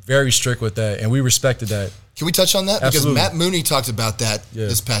 very strict with that, and we respected that. Can we touch on that? Absolutely. Because Matt Mooney talked about that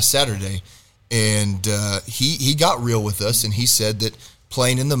this past Saturday. And he got real with us, and he said that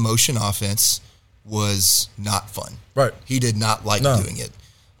playing in the motion offense was not fun. Right. He did not like doing it.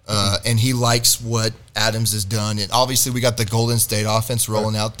 And he likes what Adams has done. And obviously, we got the Golden State offense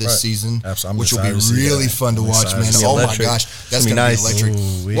rolling out this season, which will be really fun to watch, man. Oh, my gosh. That's going to be electric.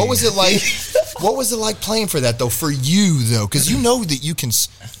 Ooh-wee. What was it like? What was it like playing for that, though, for you, though? Because you know that you can,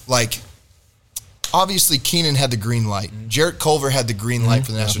 obviously, Keenan had the green light. Jarrett Culver had the green light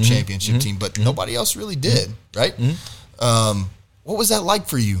for the national championship team, but nobody else really did, right? What was that like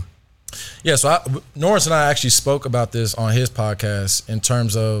for you? Yeah, so Norrance and I actually spoke about this on his podcast in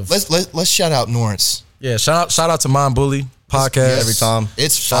terms of... Let's shout out Norrance. Yeah, shout out to Mind Bully podcast. Every time.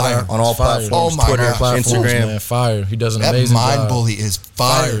 It's fire. On all platforms, Oh my Twitter, gosh. Instagram. Man, fire. He does an That amazing Mind job. Bully is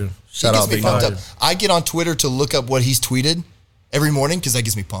fire. Shout out Big Dog. I get on Twitter to look up what he's tweeted every morning because that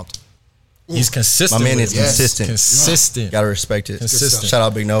gets me pumped. He's consistent. My man with is it. consistent. Consistent. Gotta respect it. Consistent. Shout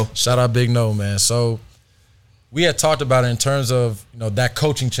out Big No. Shout out Big No, man. So we had talked about it in terms of that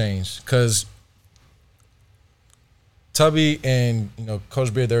coaching change, because Tubby and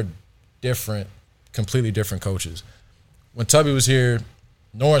Coach Beard, they're different, completely different coaches. When Tubby was here,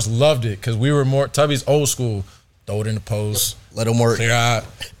 Norrance loved it because we were more Tubby's old school. Throw it in the post, Let him work. clear out,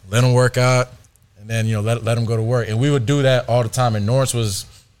 let him work out, and then let him go to work. And we would do that all the time. And Norrance was,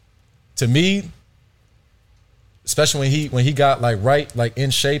 to me, especially when he got in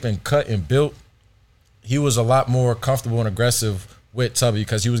shape and cut and built, he was a lot more comfortable and aggressive with Tubby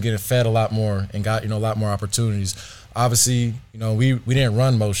because he was getting fed a lot more and got a lot more opportunities. Obviously, we didn't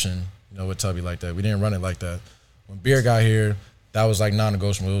run motion with Tubby like that. We didn't run it like that. When Beard got here, that was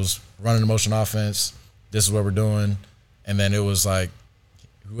non-negotiable. It was running the motion offense. This is what we're doing, and then it was we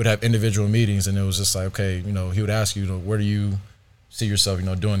would have individual meetings, and it was just okay, he would ask you, where do you see yourself,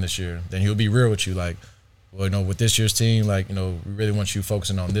 doing this year? Then he'll be real with you, with this year's team, we really want you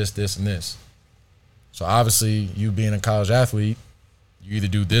focusing on this, this, and this. So obviously, you being a college athlete, you either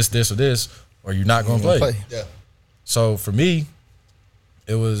do this, this, or this, or you're not going to play. Yeah. So for me,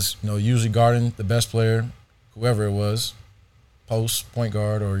 it was usually guarding the best player, whoever it was, post, point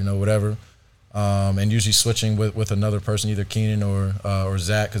guard, or whatever, and usually switching with another person, either Keenan or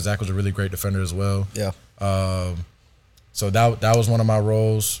Zach, because Zach was a really great defender as well. Yeah. So that was one of my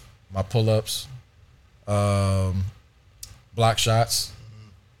roles, my pull-ups, block shots,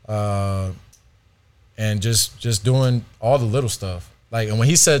 and just doing all the little stuff. And when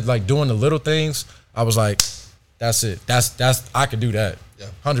he said doing the little things, I was like, that's it. That's I could do that.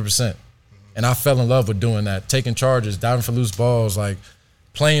 100%. And I fell in love with doing that, taking charges, diving for loose balls,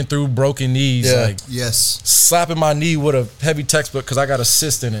 playing through broken knees, slapping my knee with a heavy textbook because I got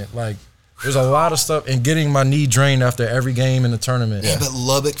assist in it. There's a lot of stuff, and getting my knee drained after every game in the tournament. Yeah, but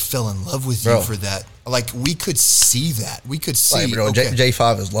Lubbock fell in love with you for that. We could see that. We could see.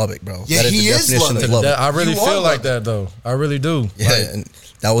 J5 is Lubbock, bro. Yeah, he is Lubbock. I really feel like that, though. I really do. Yeah, and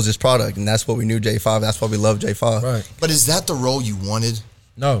that was his product, and that's what we knew J5. That's why we love J5. Right. But is that the role you wanted?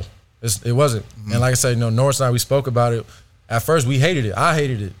 No, it wasn't. Mm-hmm. And like I said, Norrance and I, we spoke about it. At first, we hated it. I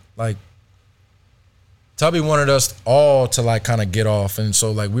hated it. Tubby wanted us all to kind of get off, and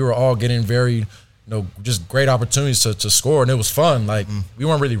so we were all getting very, just great opportunities to score, and it was fun. We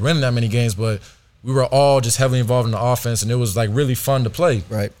weren't really winning that many games, but we were all just heavily involved in the offense, and it was really fun to play.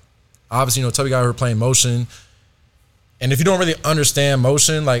 Right. Obviously, Tubby got her playing motion, and if you don't really understand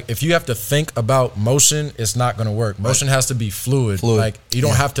motion, if you have to think about motion, it's not going to work. Motion has to be fluid. You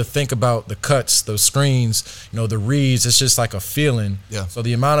don't have to think about the cuts, the screens, the reads. It's just a feeling. Yeah. So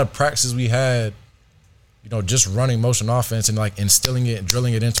the amount of practices we had just running motion offense and like instilling it and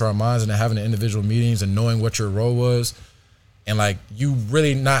drilling it into our minds and then having the individual meetings and knowing what your role was. And like you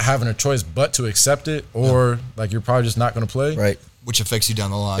really not having a choice but to accept it or like you're probably just not going to play. Right. Which affects you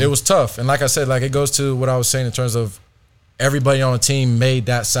down the line. It was tough. And like I said, like it goes to what I was saying in terms of everybody on the team made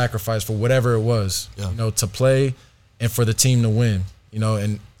that sacrifice for whatever it was, to play and for the team to win,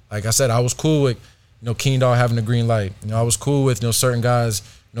 and like I said, I was cool with, King Dog having the green light. I was cool with, certain guys,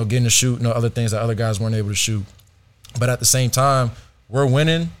 getting to shoot, other things that other guys weren't able to shoot. But at the same time, we're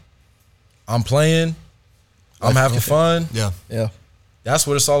winning. I'm playing. I'm having fun. Yeah. Yeah. That's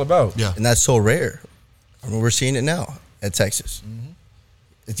what it's all about. Yeah. And that's so rare. I mean, we're seeing it now at Texas. Mm-hmm.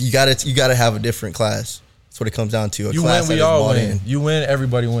 If you gotta have a different class. That's what it comes down to. You win, we all win. You win,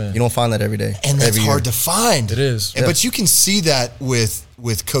 everybody wins. You don't find that every day. And that's hard to find. It is. But you can see that with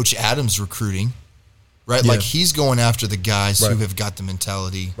Coach Adams recruiting, right? Yeah. Like he's going after the guys who have got the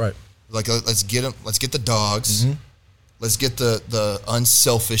mentality. Right. Like let's get them. Let's get the dogs. Mm-hmm. Let's get the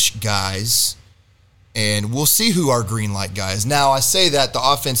unselfish guys. And we'll see who our green light guy is. Now, I say that the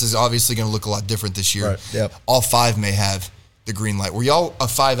offense is obviously going to look a lot different this year. Right. Yep. All 5 may have the green light. Were y'all a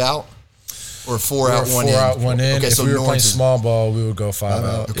 5 out or 4 out, 1 in? 4 out, 1 in. Okay, if so we were Norris playing small ball, we would go 5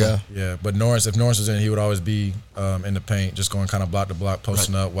 out. Okay. Yeah, but if Norris was in, he would always be in the paint, just going kind of block to block,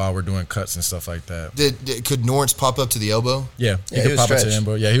 posting up while we're doing cuts and stuff like that. Could Norris pop up to the elbow? Yeah, he could pop up to the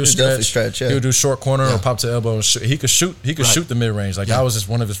elbow. Yeah, he was stretch. He would do short corner or pop to the elbow. And he could shoot. He could shoot the mid range. Like that was just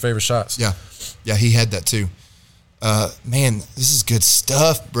one of his favorite shots. Yeah, he had that too. Man, this is good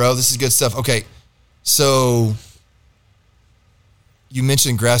stuff, bro. This is good stuff. Okay, so you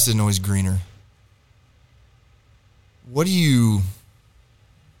mentioned grass isn't always greener. What do you?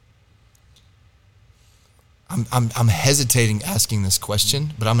 I'm hesitating asking this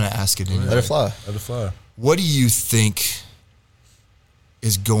question, but I'm going to ask it anyway. Let it fly. Let it fly. What do you think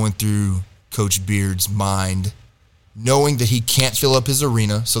is going through Coach Beard's mind, knowing that he can't fill up his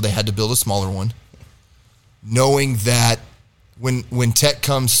arena, so they had to build a smaller one? Knowing that when Tech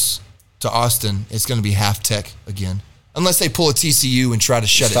comes to Austin, it's going to be half Tech again, unless they pull a TCU and try to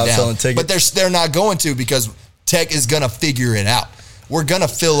shut it down. But they're not going to, because Tech is going to figure it out. We're going to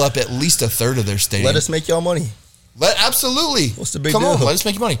fill up at least a third of their stadium. Let us make y'all money. Absolutely. What's the big deal? Come on, let us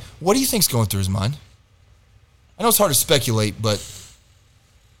make you money. What do you think's going through his mind? I know it's hard to speculate, but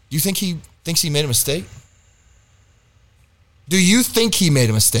do you think he thinks he made a mistake? Do you think he made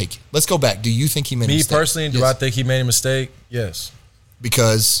a mistake? Let's go back. Do you think he made a mistake? Me personally, do I think he made a mistake? Yes.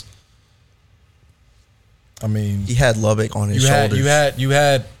 Because? I mean, he had Lubbock on his shoulders. You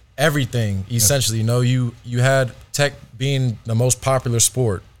had everything, essentially. You had Tech being the most popular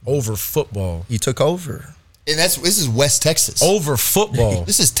sport over football. He took over. And this is West Texas. Over football.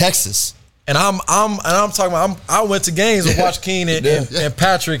 This is Texas. And I'm talking about I went to games and watched Keen and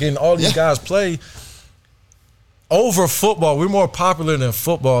Patrick and all these guys play. Over football, we're more popular than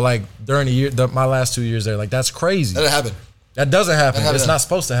football. Like during the year, my last 2 years there, like that's crazy. That doesn't happen. That doesn't happen. It's not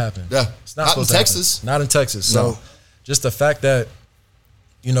supposed to happen. Yeah, it's not supposed to happen. Not in Texas. No. So, just the fact that,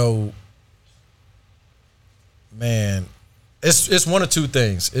 man, it's one of two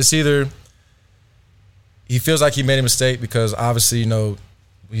things. It's either he feels like he made a mistake because obviously,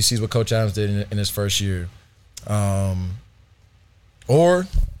 he sees what Coach Adams did in his first year, or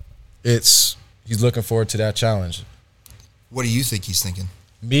it's. He's looking forward to that challenge. What do you think he's thinking?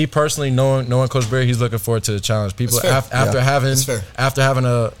 Me personally, knowing Coach Beard, he's looking forward to the challenge. People after having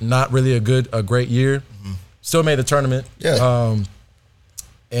a not really a great year, still made the tournament. Yeah.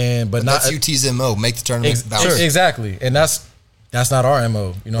 But not that's UT's MO. Make the tournament. Exactly, and that's not our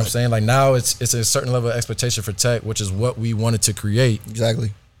MO. You know what I'm saying? Like now, it's a certain level of expectation for Tech, which is what we wanted to create.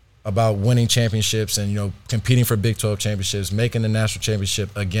 Exactly. About winning championships and competing for Big 12 championships, making the national championship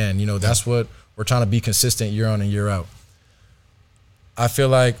again. That's what we're trying to be consistent year on and year out. I feel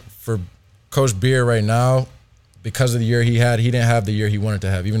like for Coach Beard right now, because of the year he had, he didn't have the year he wanted to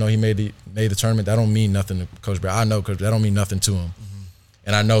have. Even though he made the tournament, that don't mean nothing to Coach Beard. I know Coach Beard, that don't mean nothing to him. Mm-hmm.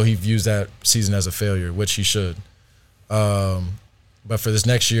 And I know he views that season as a failure, which he should. But for this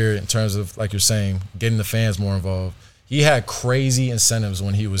next year, in terms of, like you're saying, getting the fans more involved, he had crazy incentives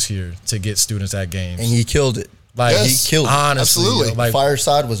when he was here to get students at games. And he killed it. He killed it. Honestly. Absolutely. Like,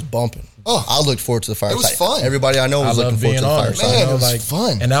 Fireside was bumping. Oh, I looked forward to the Fireside. It was fun. Everybody I know was looking forward to the Fireside. Man, it was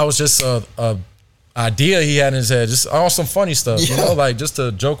fun. And that was just a idea he had in his head, just some funny stuff, just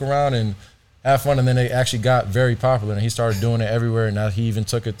to joke around and have fun. And then they actually got very popular, and he started doing it everywhere. And now he even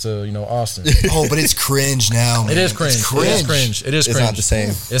took it to Austin. Oh, but it's cringe now, man. It is cringe. It is cringe. It's not the same.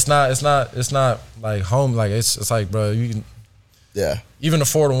 It's not like home. Like it's like, bro, you can. Yeah. Even the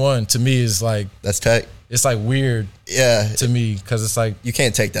 4-1 to me is like that's Tech. It's like weird. Yeah. To me, because it's like you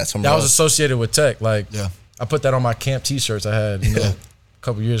can't take that somewhere. That was associated with Tech. Like yeah. I put that on my camp T-shirts I had a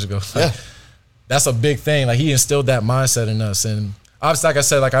couple years ago. Like, yeah. That's a big thing. Like he instilled that mindset in us, and obviously, like I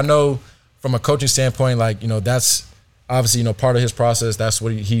said, like I know from a coaching standpoint, like that's obviously part of his process. That's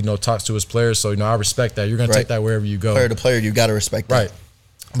what he talks to his players. So I respect that. You're gonna take that wherever you go. Player to player, you got to respect that. Right.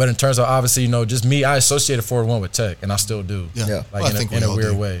 But in terms of obviously, just me, I associated 4-1 with Tech, and I still do. Yeah. Like in a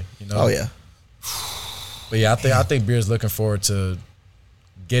weird way. Oh yeah. But yeah, I think Beard's looking forward to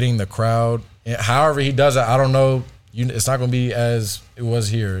getting the crowd. And however he does it, I don't know. It's not going to be as it was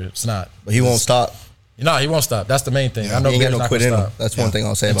here. It's not. But he won't stop. No, he won't stop. That's the main thing. Yeah, I know he ain't Beard's got no not quit going in to him. stop. That's one thing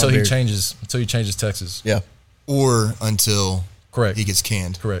I'll say about Beard. Until he changes Texas. Yeah. Or until correct he gets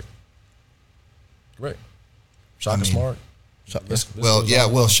canned. Correct. Shaka Smart.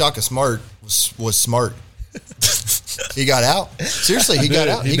 Shaka Smart was smart. He got out. Seriously, he got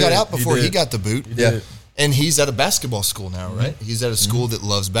out. He got out before he got the boot. Yeah. And he's at a basketball school now, right? Mm-hmm. He's at a school that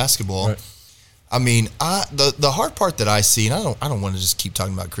loves basketball. Right. I mean, the hard part that I see, and I don't want to just keep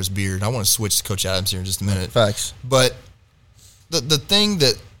talking about Chris Beard. I want to switch to Coach Adams here in just a minute. Facts. But the thing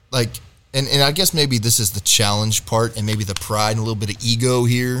that and I guess maybe this is the challenge part, and maybe the pride and a little bit of ego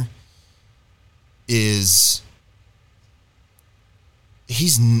here is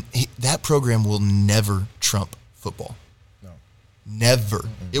that program will never trump football. No. Never.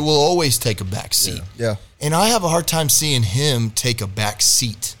 Mm-hmm. It will always take a back seat. Yeah. And I have a hard time seeing him take a back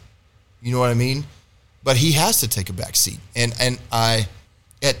seat. You know what I mean? But he has to take a back seat. And I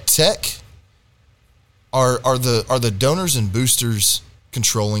at Tech are the donors and boosters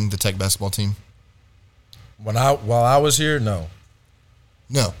controlling the Tech basketball team? While I was here, no.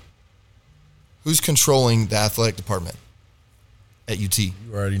 No. Who's controlling the athletic department at UT? You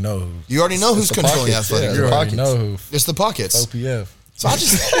already know who. You already know who's controlling the athletic department. department. You already know who. It's the Pockets. OPF. So I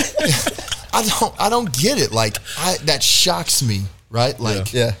just I don't get it. Like that shocks me, right?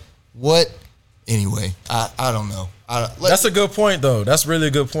 Like what? Anyway, I don't know. That's a good point, though. That's really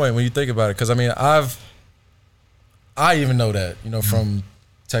a good point when you think about it. Because I mean, I even know that from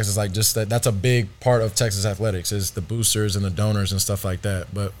Texas, like just that's a big part of Texas athletics is the boosters and the donors and stuff like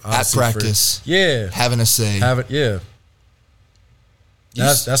that. But at practice, having a say,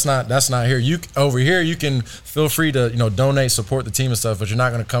 That's not here. You over here, you can feel free to donate, support the team and stuff, but you're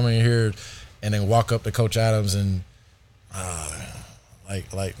not going to come in here and then walk up to Coach Adams and like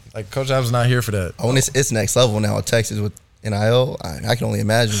Coach Adams is not here for that. Oh, and it's next level now at Texas with NIL. I can only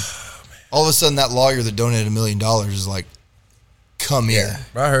imagine. All of a sudden, that lawyer that donated $1 million is like, "Come here."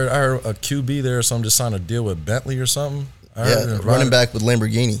 I heard a QB there or something just signed a deal with Bentley or something. Running back with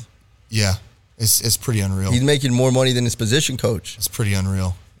Lamborghini. Yeah. It's pretty unreal. He's making more money than his position coach. It's pretty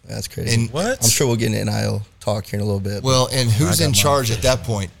unreal. That's crazy. And what? I'm sure we'll get into NIL talk here in a little bit. Well, and who's in charge at that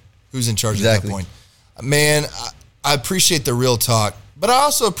point? Who's in charge at that point? Man, I appreciate the real talk, but I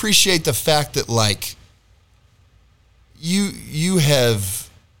also appreciate the fact that like you have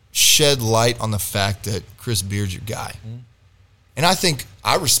shed light on the fact that Chris Beard's your guy. Mm-hmm. And I think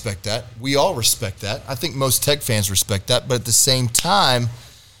I respect that. We all respect that. I think most Tech fans respect that, but at the same time,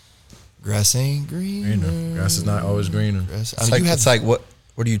 grass ain't greener. Grass is not always greener. It's like what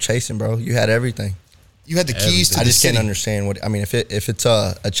are you chasing, bro? You had everything. You had the keys to the city. I just can't understand what. I mean, if it's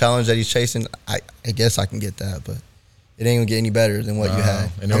a challenge that he's chasing, I guess I can get that, but it ain't gonna get any better than what you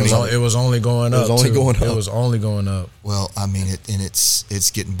had. And it was only going up. It was only going up. Well, I mean,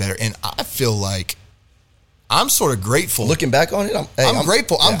 it's getting better, and I feel like I'm sort of grateful. Looking back on it, I'm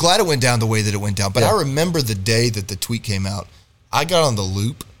grateful. Yeah. I'm glad it went down the way that it went down. But I remember the day that the tweet came out. I got on the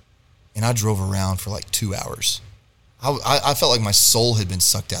loop, and I drove around for like 2 hours. I felt like my soul had been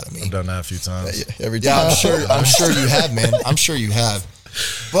sucked out of me. I've done that a few times. Every time. Yeah, I'm sure you have, man. I'm sure you have.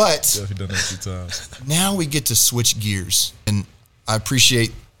 But I've done that a few times. Now we get to switch gears, and I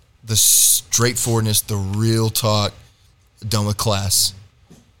appreciate the straightforwardness, the real talk done with class,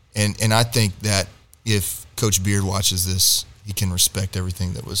 and I think that if Coach Beard watches this, he can respect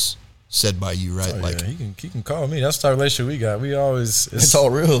everything that was said by you, right? He can call me. That's the type of relationship we got. We always it's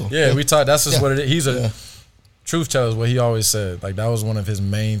all real. Yeah, we talk. That's just what it is. He's a truth teller. Is what he always said. Like that was one of his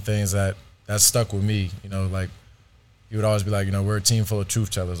main things that stuck with me. Like he would always be like, we're a team full of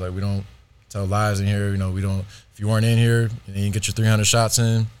truth tellers. Like we don't tell lies in here. We don't. If you weren't in here and you didn't get your 300 shots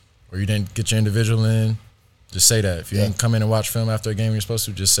in, or you didn't get your individual in, just say that. If you didn't come in and watch film after a game you're supposed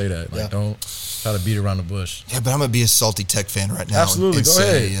to, just say that. Like don't try to beat around the bush. Yeah, but I'm gonna be a salty Tech fan right now. Absolutely, and go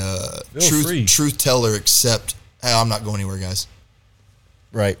say, ahead. Truth teller, except I'm not going anywhere, guys.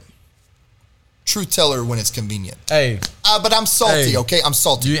 Right. Truth teller when it's convenient. Hey, but I'm salty. Okay, I'm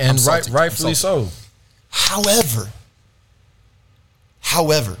salty. Rightfully so. However,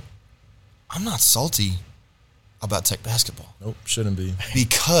 However, I'm not salty about Tech basketball. Nope, shouldn't be.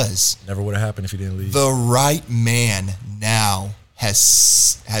 Because never would have happened if he didn't leave. The right man now has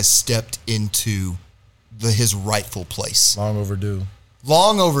stepped into his rightful place. Long overdue.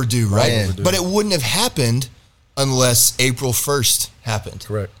 Long overdue, right? Overdue. But it wouldn't have happened unless April 1st happened.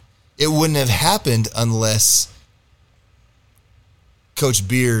 Correct. It wouldn't have happened unless Coach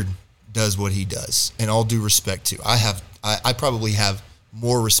Beard does what he does. And all due respect to, I probably have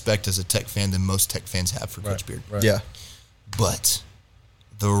more respect as a Tech fan than most Tech fans have for Coach Beard. Right. Yeah. But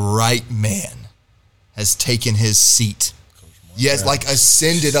the right man has taken his seat. Yes, like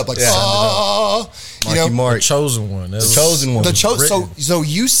ascended up, like the chosen one. The chosen one. So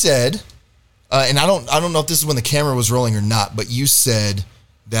you said, and I don't know if this is when the camera was rolling or not, but you said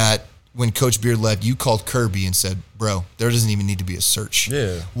that when Coach Beard left, you called Kirby and said, "Bro, there doesn't even need to be a search."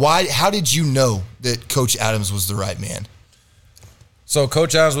 Yeah. Why? How did you know that Coach Adams was the right man? So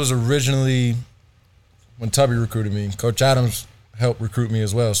Coach Adams was originally, when Tubby recruited me, Coach Adams helped recruit me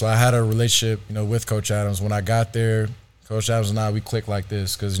as well. So I had a relationship, with Coach Adams. When I got there, Coach Adams and I, we clicked like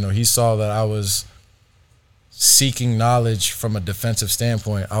this because, he saw that I was seeking knowledge from a defensive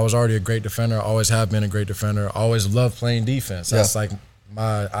standpoint. I was already a great defender, always have been a great defender, always loved playing defense. That's like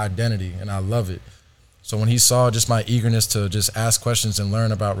my identity, and I love it. So when he saw just my eagerness to just ask questions and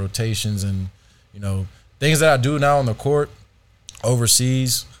learn about rotations and, things that I do now on the court,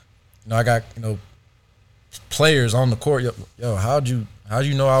 overseas, I got, players on the court. Yo, how'd you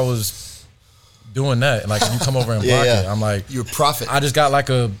know I was doing that? And like, you come over and block it. I'm like, you're a prophet. I just got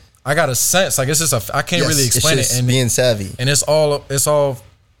I got a sense. Like, it's just I can't really explain it. And being savvy. And it's all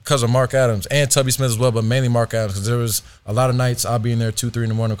because of Mark Adams and Tubby Smith as well, but mainly Mark Adams, because there was a lot of nights I'll be in there 2-3 in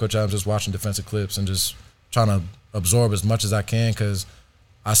the morning with Coach Adams just watching defensive clips and just trying to absorb as much as I can, because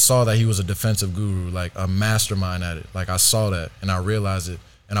I saw that he was a defensive guru, like a mastermind at it. Like, I saw that and I realized it,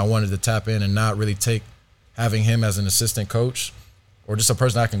 and I wanted to tap in and not really take having him as an assistant coach or just a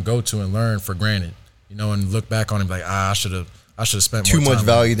person I can go to and learn for granted, and look back on him like, I should have spent more time. Too much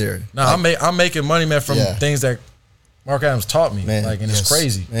value there. No, I'm making money, man, from things that Mark Adams taught me. Man, and it's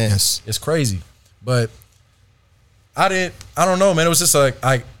crazy. Man. It's crazy. But I don't know, man. It was just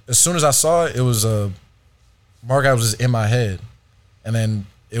as soon as I saw it, it was Mark Adams was in my head. And then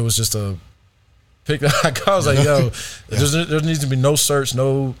it was just a pick. I was like, yo, there needs to be no search,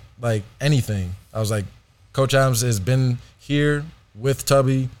 no anything. I was like, Coach Adams has been here with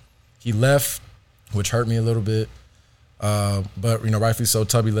Tubby. He left, which hurt me a little bit. But rightfully so.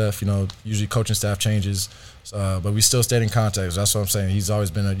 Tubby left. Usually coaching staff changes, but we still stayed in contact. That's what I'm saying. He's always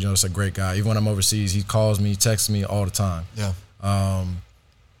been just a great guy. Even when I'm overseas, he calls me, texts me all the time. Yeah.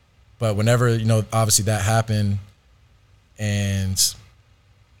 But whenever obviously that happened, and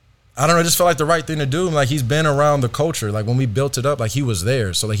I don't know, it just felt like the right thing to do. Like, he's been around the culture. Like, when we built it up, like, he was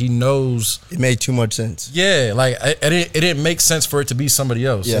there, so he knows. It made too much sense. Yeah, like it didn't make sense for it to be somebody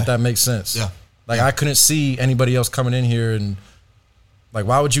else. If that makes sense. Yeah. I couldn't see anybody else coming in here, and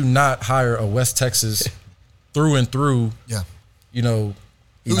why would you not hire a West Texas through and through? Yeah.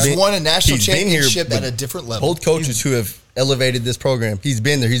 Who's won a national championship at a different level. Both coaches who have elevated this program. He's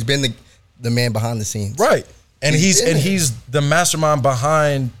been there. He's been the man behind the scenes. Right. And he's the mastermind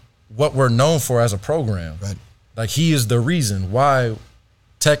behind what we're known for as a program. Right. He is the reason why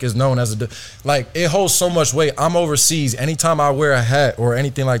Tech is known as it holds so much weight. I'm overseas. Anytime I wear a hat or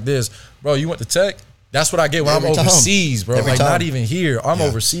anything like this, bro, you went to Tech? That's what I get when I'm overseas, bro. Not even here. I'm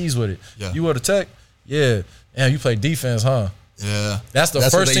overseas with it. Yeah. You went to Tech? Yeah. And you play defense, huh? Yeah. That's the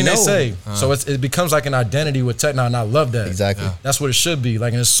first thing they say. So it becomes like an identity with Tech now, and I love that. Exactly. Yeah. That's what it should be.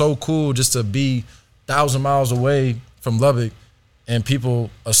 And it's so cool just to be 1,000 miles away from Lubbock and people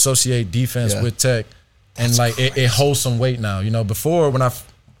associate defense with Tech. And it holds some weight now. Before when I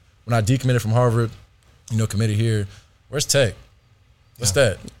decommitted from Harvard, committed here, where's Tech? What's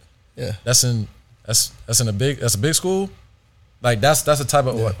that? Yeah. That's a big school? That's the type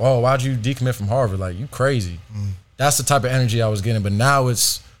of why'd you decommit from Harvard? You crazy. That's the type of energy I was getting. But now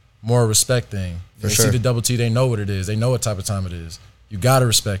it's more a respect thing. They see the double T, they know what it is. They know what type of time it is. You gotta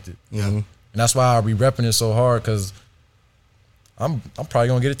respect it. Yeah. And that's why I'll be repping it so hard, because I'm probably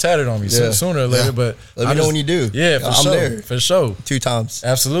gonna get it tatted on me sooner or later. But let me know when you do. Yeah, I'm there. For sure. 2 times.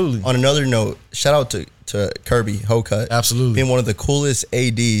 Absolutely. On another note, shout out to Kirby Hocutt. Absolutely. Being one of the coolest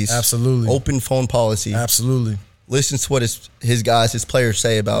ADs. Absolutely. Open phone policy. Absolutely. Listens to what his players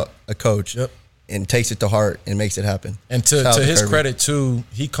say about a coach. Yep. And takes it to heart and makes it happen. And to his credit too,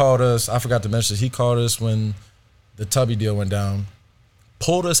 he called us. I forgot to mention this. He called us when the Tubby deal went down.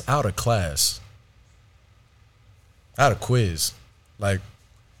 Pulled us out of class. Out of quiz.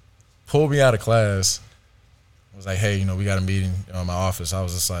 Pulled me out of class. was like, hey, we got a meeting in my office. I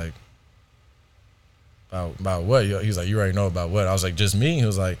was just like, about what? He was like, you already know about what? I was like, just me? He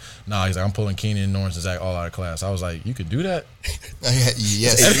was like, nah. He's like, I'm pulling Keenan, Norris, and Zach all out of class. I was like, you could do that?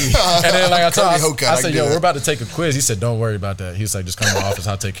 Yes. And then like I said, yo, we're about to take a quiz. He said, don't worry about that. He was like, just come to my office.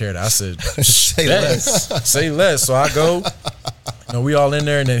 I'll take care of that. I said, say less. Say less. So I go, we all in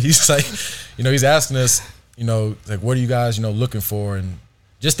there, and then he's like, he's asking us, like, what are you guys, looking for? And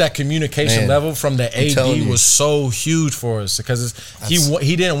just that communication level from the AD was so huge for us because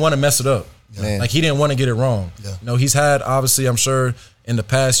he didn't want to mess it up. Man. Like, he didn't want to get it wrong. Yeah. He's had, obviously, I'm sure in the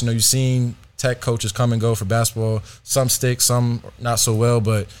past, you've seen Tech coaches come and go for basketball. Some stick, some not so well,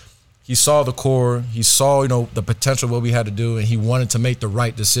 but he saw the core. He saw, the potential of what we had to do, and he wanted to make the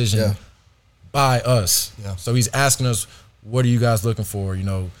right decision by us. Yeah. So he's asking us, what are you guys looking for?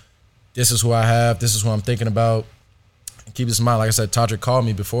 This is who I have. This is who I'm thinking about. And keep this in mind, like I said, Todrick called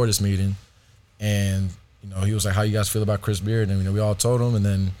me before this meeting, and, he was like, how you guys feel about Chris Beard? And, we all told him, and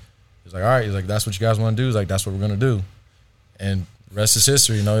then he's like, all right. He's like, that's what you guys want to do? He's like, that's what we're going to do. And rest is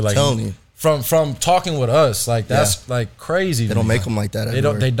history, like from talking with us, like that's like crazy. They don't make them like that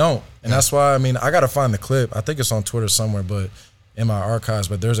everywhere. They don't. And that's why, I got to find the clip. I think it's on Twitter somewhere, but in my archives.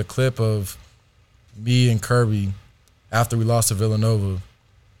 But there's a clip of me and Kirby after we lost to Villanova.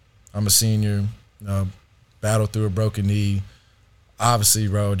 I'm a senior, battled through a broken knee. Obviously,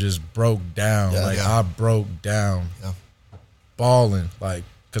 bro, just broke down. I broke down. Yeah. Balling,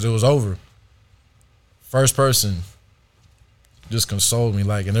 because it was over. First person just consoled me,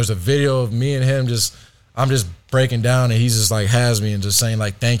 and there's a video of me and him I'm just breaking down, and he's just has me and just saying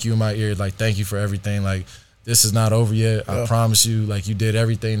thank you in my ear, thank you for everything, this is not over yet. I promise you, you did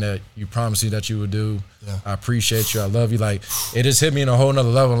everything that you promised me that you would do. Yeah. I appreciate you. I love you. It just hit me in a whole nother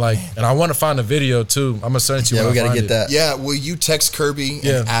level. And I want to find the video too. I'm gonna send it to you. Yeah, we gotta get that. Yeah, will you text Kirby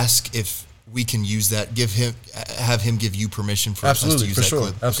and ask if we can use that? Have him give you permission for us to use that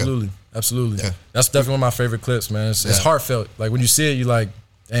clip. Absolutely, absolutely. Okay. That's definitely one of my favorite clips, man. It's heartfelt. When you see it, you're like,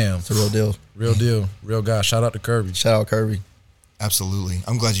 damn, it's a real deal. Real deal. Real guy. Shout out to Kirby. Shout out Kirby. Absolutely.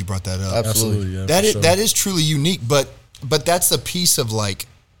 I'm glad you brought that up. Absolutely. Yeah, that is truly unique, but that's the piece of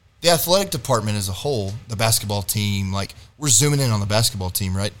the athletic department as a whole, the basketball team, we're zooming in on the basketball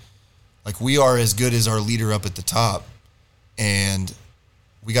team, right? We are as good as our leader up at the top, and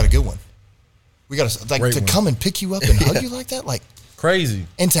we got a good one. We got to come and pick you up and hug you like that, crazy.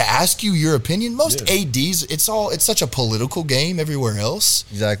 And to ask you your opinion. Most ADs, it's such a political game everywhere else.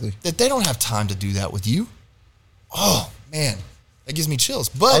 Exactly. That they don't have time to do that with you. Oh, man. That gives me chills.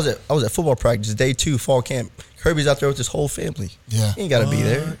 But I was at football practice, day 2, fall camp. Kirby's out there with his whole family. Yeah. He ain't got to be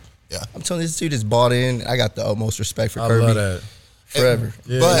there. Yeah. I'm telling you, this dude is bought in. I got the utmost respect for Kirby. I love that. Forever.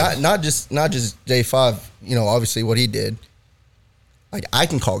 But not just J5, obviously what he did. I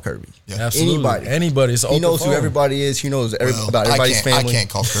can call Kirby. Yeah. Absolutely. Anybody. It's he knows who everybody is. He knows about everybody's family. I can't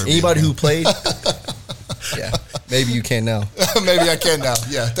call Kirby. Anybody who played. Yeah. Maybe you can now. Maybe I can now.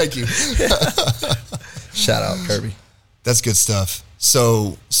 Yeah. Thank you. Shout out Kirby. That's good stuff.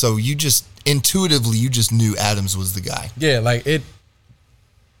 So you just intuitively knew Adams was the guy. Yeah,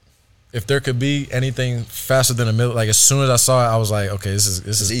 if there could be anything faster than a middle, as soon as I saw it, I was like, okay, this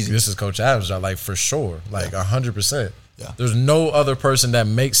is easy. This is Coach Adams' job, for sure, 100%. Yeah. There's no other person that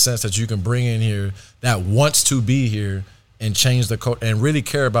makes sense that you can bring in here that wants to be here and change the coach and really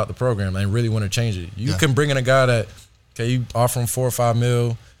care about the program and really want to change it. You can bring in a guy that, you offer him $4 or $5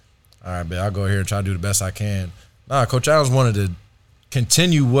 million. All right, man, I'll go here and try to do the best I can. Nah, Coach Adams wanted to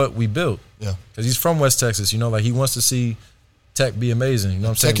continue what we built. Yeah. Because he's from West Texas, he wants to see Tech be amazing. You know what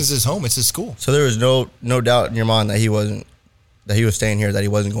I'm saying? Tech is his home. It's his school. So there was no doubt in your mind that he was staying here, that he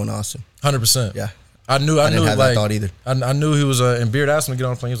wasn't going to Austin. 100%. Yeah. I knew didn't have that thought either. I knew he was and Beard asked him to get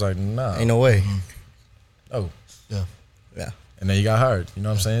on the plane. He was like, nah. Ain't no way. Mm-hmm. Oh. Yeah. Yeah. And then he got hired. You know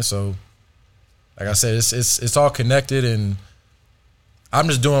what I'm saying? So like I said, it's all connected, and I'm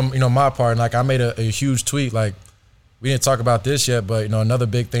just doing, my part. And I made a huge tweet. We didn't talk about this yet, but another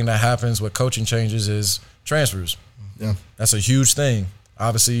big thing that happens with coaching changes is transfers. Yeah. That's a huge thing.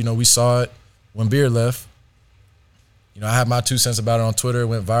 Obviously, we saw it when Beard left. I had my 2 cents about it on Twitter. It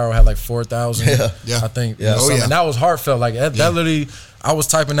went viral, had 4,000. Yeah. I think. Yeah. And that was heartfelt. That literally, I was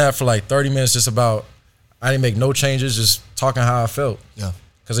typing that for 30 minutes just about, I didn't make no changes, just talking how I felt. Yeah.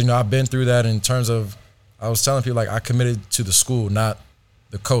 Because, I've been through that in terms of, I was telling people, I committed to the school, not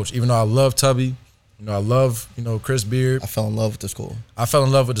the coach. Even though I love Tubby, I love, Chris Beard. I fell in love with the school. I fell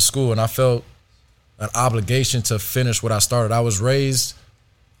in love with the school, and I felt an obligation to finish what I started. I was raised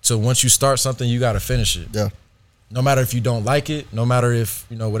to, once you start something, you got to finish it. Yeah. No matter if you don't like it, no matter if,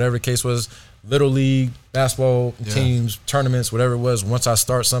 whatever the case was, little league, basketball teams, tournaments, whatever it was, once I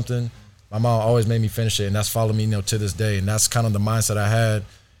start something, my mom always made me finish it, and that's followed me, to this day. And that's kind of the mindset I had.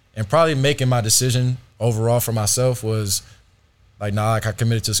 And probably making my decision overall for myself was like, I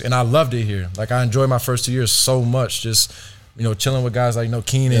committed to this. And I loved it here. Like, I enjoyed my first 2 years so much, just, chilling with guys like,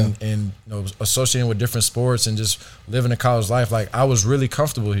 Keenan and associating with different sports and just living a college life. Like, I was really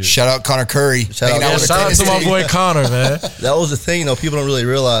comfortable here. Shout out Connor Curry. Shout out to my boy Connor, man. That was the thing, people don't really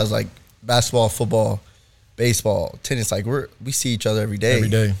realize, like, basketball, football, baseball, tennis, like, we see each other every day. Every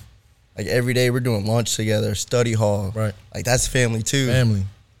day. Like, every day we're doing lunch together, study hall. Right. Like, that's family, too. Family.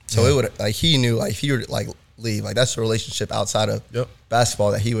 So it would, like, he knew, like, if he were to, like, leave, like, that's a relationship outside of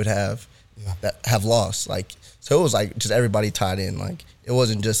basketball that he would have that have lost. Like, so it was, like, just everybody tied in. Like, it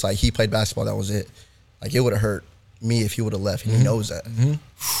wasn't just, like, he played basketball, that was it. Like, it would have hurt me if he would have left, and he knows that.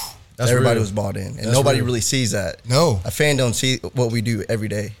 That's everybody was bought in, and nobody really sees that. No. A fan don't see what we do every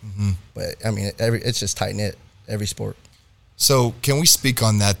day. But, I mean, it's just tight-knit, every sport. So, can we speak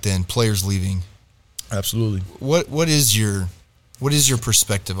on that then, players leaving? Absolutely. What is your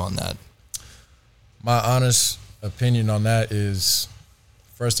perspective on that? My honest opinion on that is,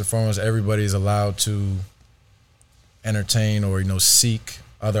 first and foremost, everybody is allowed to entertain or seek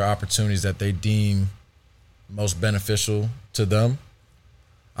other opportunities that they deem most beneficial to them.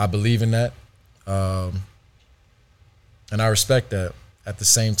 I believe in that, and I respect that. At the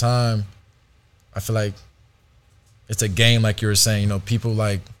same time, I feel like it's a game, like you were saying. People,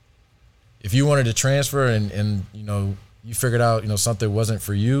 like, if you wanted to transfer and you figured out something wasn't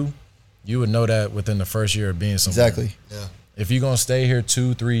for you, you would know that within the first year of being somewhere. Exactly. Yeah. If you're gonna stay here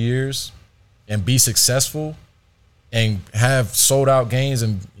 2-3 years and be successful and have sold out games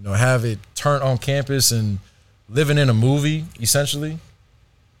and have it turned on campus and living in a movie, essentially.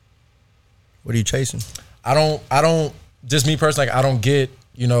 What are you chasing? I don't just me personally, like, I don't get,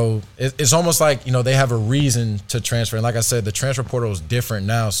 it's almost like, they have a reason to transfer. And like I said, the transfer portal is different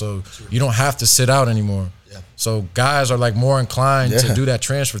now, so you don't have to sit out anymore. Yeah. So guys are, like, more inclined to do that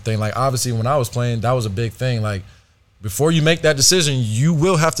transfer thing. Like, obviously when I was playing, that was a big thing. Like, before you make that decision, you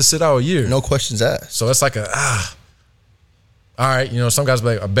will have to sit out a year. No questions asked. So it's like all right, some guys be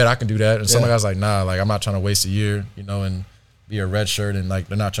like, I bet I can do that. And some guys like, nah, like, I'm not trying to waste a year, and be a red shirt, and, like,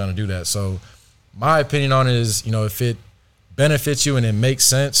 they're not trying to do that. So my opinion on it is, if it benefits you and it makes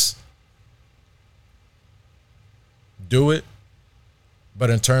sense, do it. But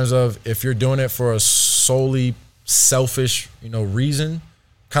in terms of if you're doing it for a solely selfish, reason,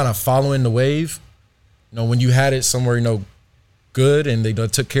 kind of following the wave, when you had it somewhere, good, and they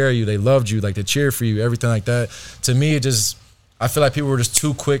took care of you, they loved you, like, they cheered for you, everything like that. To me, I feel like people were just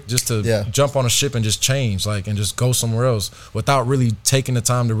too quick just to jump on a ship and just change, like, and just go somewhere else without really taking the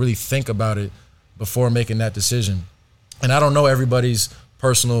time to really think about it before making that decision. And I don't know everybody's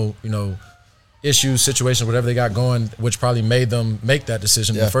personal, issues, situations, whatever they got going, which probably made them make that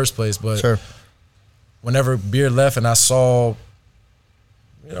decision in the first place. But whenever Beard left and I saw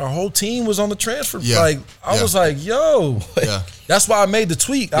our whole team was on the transfer, like, I was like, yo, that's why I made the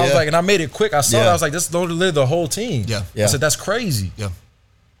tweet. I was like, and I made it quick. I saw it. I was like, this is literally the whole team. I said, that's crazy.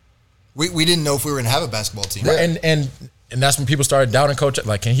 We didn't know if we were going to have a basketball team. Right. And that's when people started doubting Coach.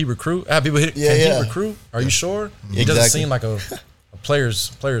 Like, can he recruit? I have people hit, can he recruit? Are you sure? He doesn't seem like a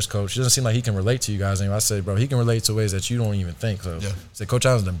players coach. He doesn't seem like he can relate to you guys anymore. I said, bro, he can relate to ways that you don't even think. So I said, Coach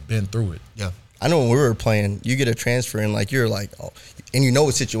Allen's been through it. Yeah. I know when we were playing, you get a transfer and, like, you're like, oh, and you know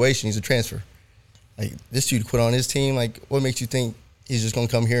what situation he's a transfer. Like, this dude quit on his team. Like, what makes you think he's just going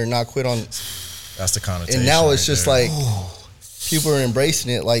to come here and not quit on? That's the connotation. And now it's just like, people are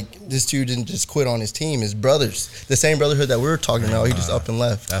embracing it. Like, this dude didn't just quit on his team. His brothers, the same brotherhood that we were talking about, he just up and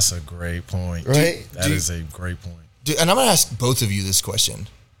left. That's a great point. Right? That is a great point. And I'm going to ask both of you this question.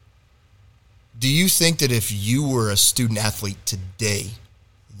 Do you think that if you were a student athlete today,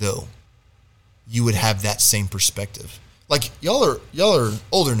 though, you would have that same perspective? Like, y'all are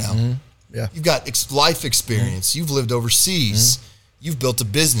older now. Mm-hmm. Yeah. You've got life experience. Mm-hmm. You've lived overseas. Mm-hmm. You've built a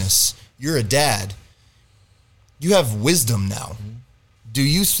business. You're a dad. You have wisdom now. Mm-hmm. Do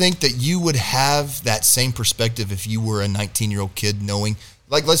you think that you would have that same perspective if you were a 19-year-old kid, knowing,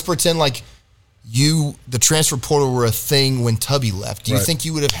 like, let's pretend like the transfer portal were a thing when Tubby left. Do you think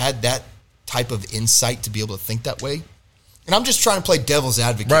you would have had that type of insight to be able to think that way? And I'm just trying to play devil's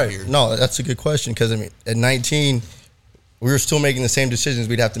advocate here. No, that's a good question, because, I mean, at 19, we were still making the same decisions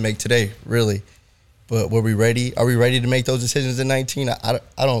we'd have to make today, really. But were we ready? Are we ready to make those decisions at 19? I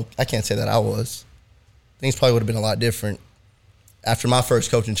can't say that I was. Things probably would have been a lot different after my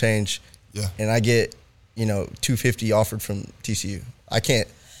first coaching change. Yeah. And I get, $250 offered from TCU. I can't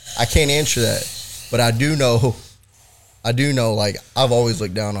answer that, but I do know, like, I've always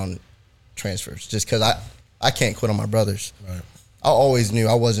looked down on transfers just because I can't quit on my brothers. Right. I always knew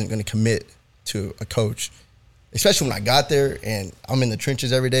I wasn't going to commit to a coach, especially when I got there and I'm in the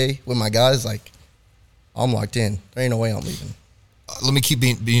trenches every day with my guys. Like, I'm locked in. There ain't no way I'm leaving. Let me keep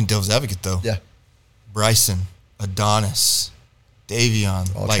being devil's advocate, though. Yeah. Bryson, Adonis,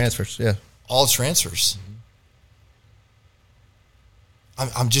 Davion. All transfers, yeah. All transfers.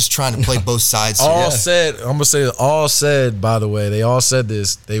 I'm just trying to play both sides here. All said, I'm going to say all said, by the way, they all said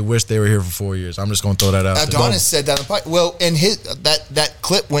this. They wish they were here for 4 years. I'm just going to throw that out there. Adonis said that on the podcast. Well, and that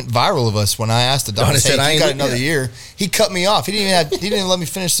clip went viral of us when I asked Adonis, hey, if you got another year. He cut me off. He didn't even let me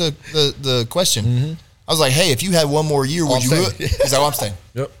finish the question. Mm-hmm. I was like, hey, if you had one more year, would you do it? He's like, I'm staying.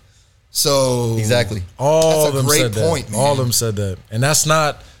 Yep. So exactly. All of them said that. Man. All of them said that. And that's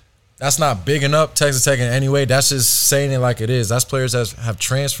not bigging up Texas Tech in any way. That's just saying it like it is. That's players that have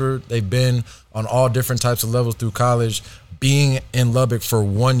transferred. They've been on all different types of levels through college. Being in Lubbock for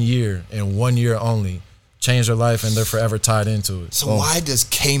 1 year and 1 year only changed their life, and they're forever tied into it. So why does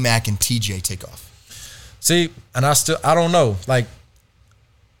K-Mac and TJ take off? See, and I don't know. Like,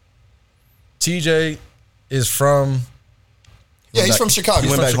 TJ is from... Yeah, he's from Chicago.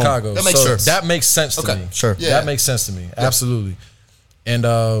 He's from Chicago. That makes sense. That makes sense to me. Sure. Yeah. That makes sense to me. Yeah. Absolutely. And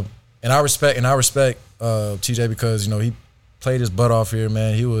I respect TJ because, you know, he played his butt off here,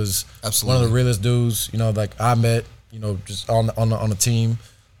 man. He was one of the realest dudes, you know, like I met, you know, just on the team.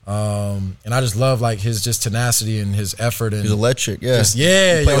 And I just love like his just tenacity and his effort, and he's electric, yeah.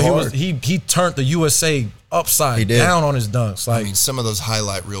 He turned the USA upside down on his dunks. Like, I mean, some of those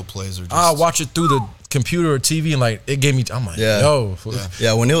highlight reel plays are just, I watch it through the computer or TV, and like it gave me, I'm like, yo.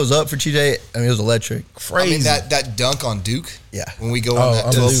 Yeah, when it was up for TJ, I mean, it was electric. Crazy. I mean, that dunk on Duke. Yeah. When we go on that,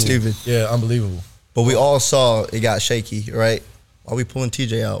 unbelievable. Yeah, unbelievable. But we all saw it got shaky, right? Why are we pulling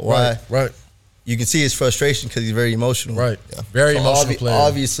TJ out? Why? Right. You can see his frustration because he's very emotional. Right. Yeah. Very emotional player.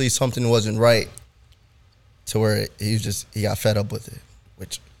 Obviously, something wasn't right to where he got fed up with it,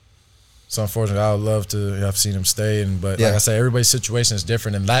 which... It's unfortunate. I would love to have seen him stay, but like I said, everybody's situation is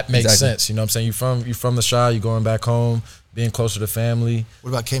different, and that makes sense. You know what I'm saying? You from the Chi, you going back home, being closer to family.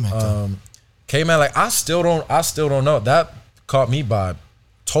 What about K-Mac? K-Mac, like I still don't know. That caught me by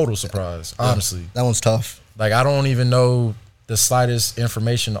total surprise, honestly. That one's tough. Like, I don't even know the slightest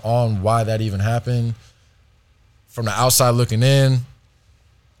information on why that even happened. From the outside looking in,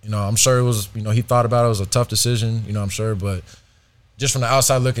 you know, I'm sure it was, you know, he thought about it. It was a tough decision, you know, I'm sure, but just from the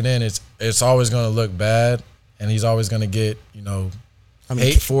outside looking in, it's always going to look bad, and he's always going to get, you know,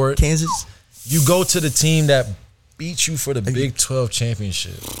 hate for it. Kansas? You go to the team that beat you for the Big 12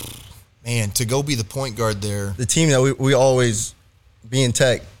 championship. Man, to go be the point guard there. The team that we always, being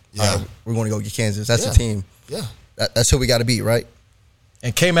Tech, we're going to go get Kansas. That's the team. Yeah. That's who we got to beat, right?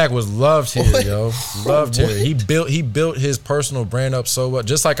 And K-Mac was loved here, yo. Loved here. He built his personal brand up so well,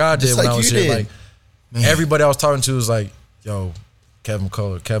 just like I did when I was here. Like, everybody I was talking to was like, yo, Kevin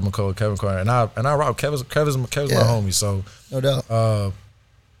McCullough. And I rock. Kevin's my homie, so no doubt.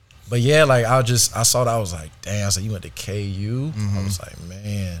 But yeah, like I saw that, I was like, damn. I said, you went to KU? I was like,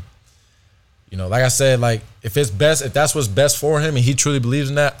 man. You know, like I said, like if that's what's best for him, and he truly believes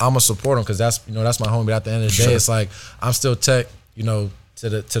in that, I'm gonna support him because that's my homie. But at the end of the day, it's like I'm still Tech, you know, to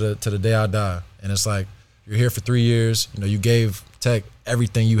the day I die. And it's like you're here for 3 years. You know, you gave Tech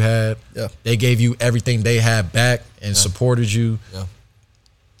everything you had. Yeah. They gave you everything they had back and supported you. Yeah.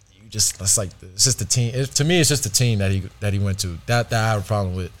 It's just the team. To me, it's just the team that he went to. That I have a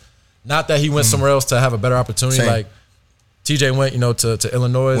problem with. Not that he went somewhere else to have a better opportunity. Same. Like TJ went, you know, to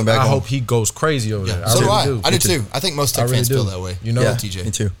Illinois. I hope he goes crazy over there. So do I. I do too. I think most Tech fans feel that way. You know, TJ.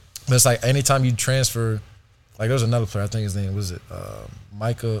 Me too. But it's like anytime you transfer, like there was another player. I think his name was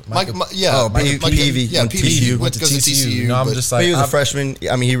Micah. Yeah, Peavy. Yeah, Peavy went to TCU. You know, I'm just like, he was a freshman.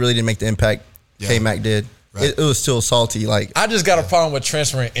 I mean, he really didn't make the impact K-Mac did. Right. It was still salty. Like, I just got a problem with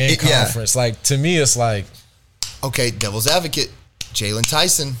transferring in conference. Like, to me, it's like, okay, devil's advocate, Jalen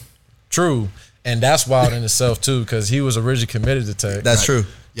Tyson. True. And that's wild in itself too, because he was originally committed to Tech. That's true.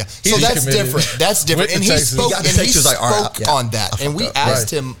 Yeah. So that's different. That's different. And he spoke on that. And we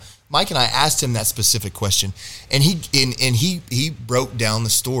asked him, Mike and I asked him that specific question. And he broke down the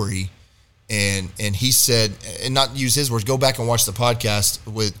story, and he said, and not use his words, go back and watch the podcast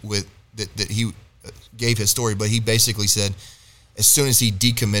with that he gave his story, but he basically said as soon as he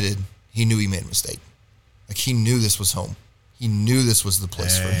decommitted, he knew he made a mistake. Like, he knew this was home. He knew this was the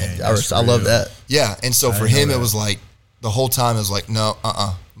place for him. I love that. Yeah, and so for him, it was like, the whole time it was like, no,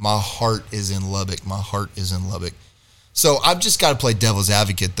 my heart is in Lubbock. My heart is in Lubbock. So I've just got to play devil's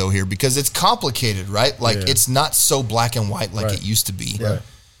advocate, though, here, because it's complicated, right? Like, it's not so black and white like it used to be. Right.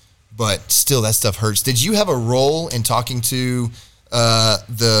 But still, that stuff hurts. Did you have a role in talking to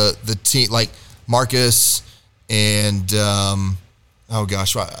the team, like Marcus and Oh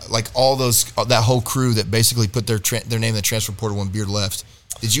gosh, like all that whole crew that basically put their name in the transfer portal when Beard left.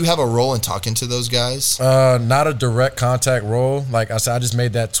 Did you have a role in talking to those guys? Not a direct contact role. Like I said, I just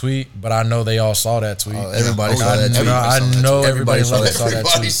made that tweet, but I know they all saw that tweet. Everybody saw that tweet. I know everybody saw that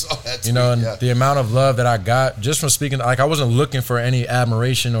tweet. You know, and the amount of love that I got just from speaking, like I wasn't looking for any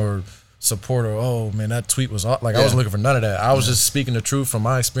admiration or support or, oh man, that tweet was like, I wasn't looking for none of that. I was just speaking the truth from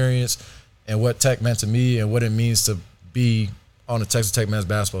my experience and what Tech meant to me and what it means to be on the Texas Tech men's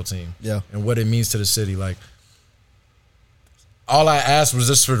basketball team. Yeah. And what it means to the city. Like, all I asked was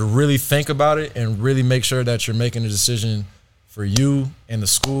just to really think about it and really make sure that you're making a decision for you and the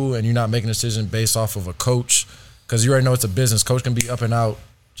school, and you're not making a decision based off of a coach, because you already know it's a business. Coach can be up and out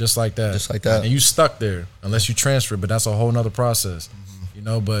just like that. Just like that. And you stuck there unless you transfer, but that's a whole nother process, you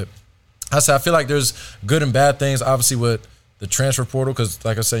know. But I feel like there's good and bad things, obviously, with the transfer portal, because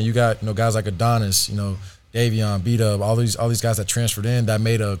like I said, you got, you know, guys like Adonis, you know, Davion, B-Dub, all these guys that transferred in that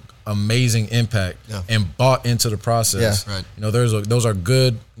made a amazing impact and bought into the process. Yeah, right. You know, those are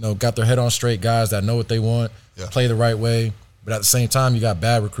good, you know, got their head on straight guys that know what they want, play the right way. But at the same time, you got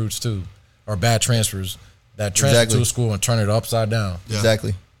bad recruits too, or bad transfers that transfer to a school and turn it upside down. Yeah.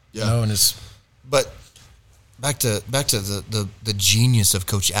 Exactly. Yeah. You know, and it's. But back to the genius of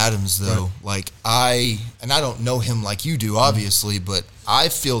Coach Adams though. Right. Like I don't know him like you do, obviously, but I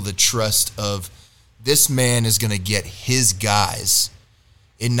feel the trust of. This man is going to get his guys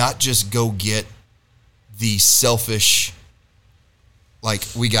and not just go get the selfish, like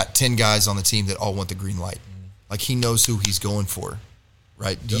we got 10 guys on the team that all want the green light. Like he knows who he's going for,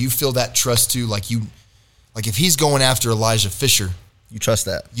 right? Do you feel that trust too? Like if he's going after Elijah Fisher. You trust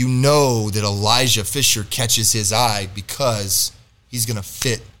that. You know that Elijah Fisher catches his eye because he's going to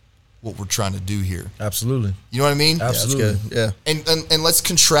fit what we're trying to do here. Absolutely. You know what I mean? Absolutely. Yeah, that's good. Yeah. And let's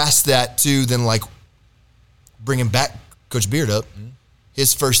contrast that to then like, bringing back Coach Beard up,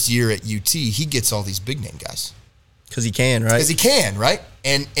 his first year at UT, he gets all these big name guys. Because he can, right? Because he can, right?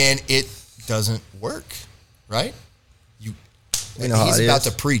 And it doesn't work, right? He's about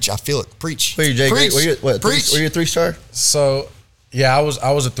to preach. I feel it. Preach. Were you Jay? Preach. Were you a 3-star? So, yeah, I was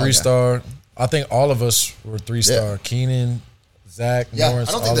a 3-star. Okay. I think all of us were 3-star. Yeah. Keenan, Zach, Lawrence.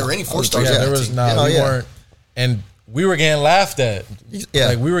 I don't think there were any 4-stars. Yeah, there was not. We weren't. And we were getting laughed at. Yeah,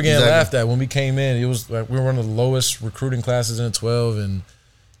 like we were getting laughed at when we came in. It was like we were one of the lowest recruiting classes in the 12, and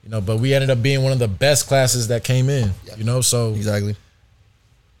you know, but we ended up being one of the best classes that came in. Yeah. You know, so exactly.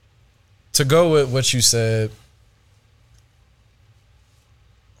 To go with what you said,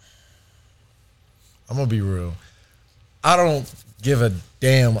 I'm gonna be real. I don't give a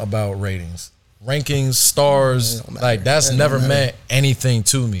damn about ratings, rankings, stars. Like that's never meant anything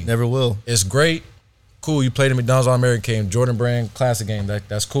to me. Never will. It's great. Cool, you played in McDonald's All-American game, Jordan Brand Classic game.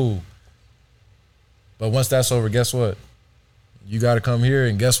 That's cool. But once that's over, guess what? You got to come here,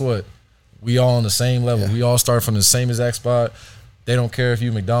 and guess what? We all on the same level. Yeah. We all start from the same exact spot. They don't care if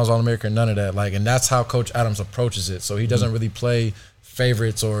you McDonald's All-American, none of that. Like, and that's how Coach Adams approaches it. So he doesn't really play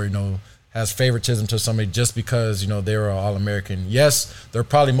favorites or, you know, has favoritism to somebody just because, you know, they were an All-American. Yes, they're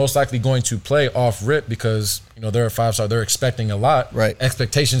probably most likely going to play off rip because, you know, they're a 5-star. They're expecting a lot. Right.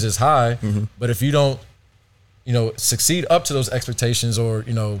 Expectations is high. But if you don't, you know, succeed up to those expectations, or,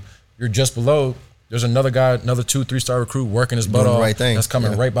 you know, you're just below, there's another guy, another 2-3-star recruit working his butt off. Right thing. That's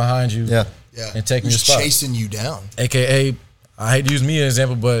coming right behind you. And taking your spot. Chasing you down. AKA, I hate to use me as an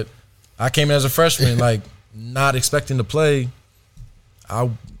example, but I came in as a freshman, like, not expecting to play. I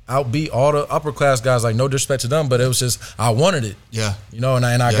outbeat all the upper class guys, like, no disrespect to them, but it was just, I wanted it. Yeah. You know, and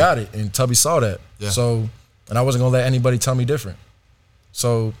I got it. And Tubby saw that. Yeah. So, and I wasn't going to let anybody tell me different.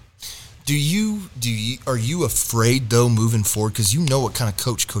 So, are you afraid though moving forward, because you know what kind of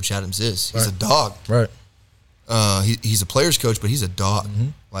Coach Adams is? He's a dog, right? He's a player's coach, but he's a dog.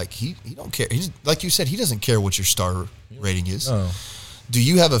 Like he don't care. He's, like you said, he doesn't care what your star rating is. Do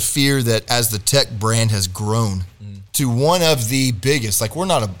you have a fear that as the Tech brand has grown to one of the biggest, like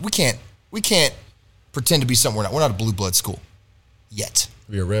we can't pretend to be something we're not. We're not a blue blood school yet.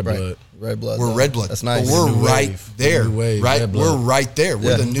 We're red blood. Red blood. We're red blood. That's nice. But we're right there. Right? We're right there.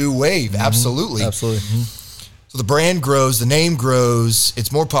 We're the new wave. Absolutely. Absolutely. So the brand grows, the name grows,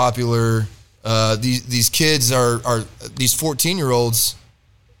 it's more popular. These kids are these 14-year-olds,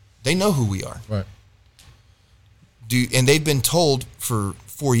 they know who we are. Right. And they've been told for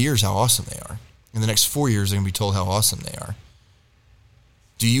 4 years how awesome they are. In the next 4 years, they're going to be told how awesome they are.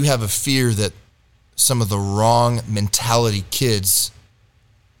 Do you have a fear that some of the wrong mentality kids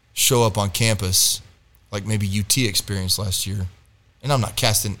show up on campus, like maybe UT experienced last year? And I'm not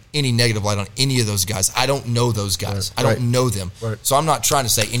casting any negative light on any of those guys. I don't know those guys. Right. I don't know them. Right. So I'm not trying to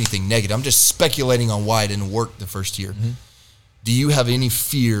say anything negative. I'm just speculating on why it didn't work the first year. Do you have any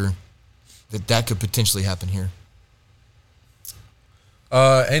fear that could potentially happen here?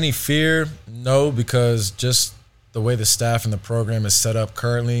 Any fear? No, because just the way the staff and the program is set up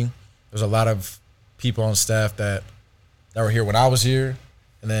currently, there's a lot of people on staff that were here when I was here,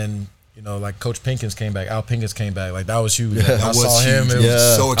 and then like Coach Pinkins came back, Al Pinkins came back, like that was huge. Yeah, I saw him. It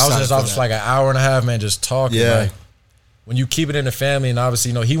was so excited. I was like an hour and a half, man, just talking. Yeah. Like when you keep it in the family, and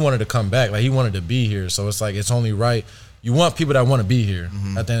obviously he wanted to come back, like he wanted to be here, so it's like it's only right. You want people that want to be here.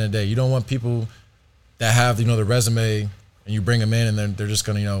 At the end of the day, you don't want people that have the resume and you bring them in and then they're just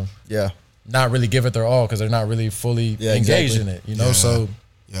gonna not really give it their all because they're not really fully engaged in it. So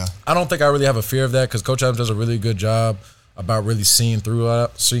I don't think I really have a fear of that because Coach Adams does a really good job about really seeing through all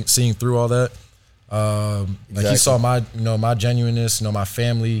that. Like he saw my my genuineness, my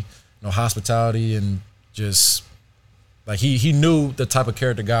family, hospitality, and just like he knew the type of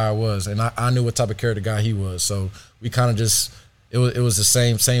character guy I was, and I knew what type of character guy he was. So we kind of just it was the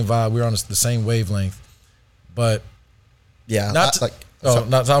same vibe. We were on the same wavelength, but I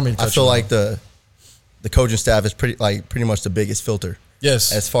feel like the coaching staff is pretty much the biggest filter.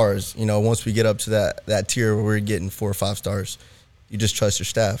 Yes. As far as, once we get up to that tier where we're getting 4 or 5 stars, you just trust your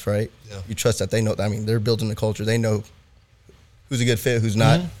staff, right? Yeah. You trust that they know. I mean, they're building the culture. They know who's a good fit, who's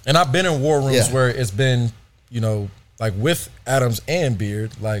not. And I've been in war rooms where it's been, like with Adams and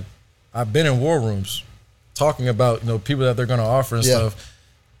Beard, like I've been in war rooms talking about, people that they're going to offer and stuff.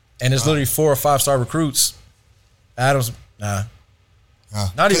 And it's literally 4 or 5 star recruits. Adams, not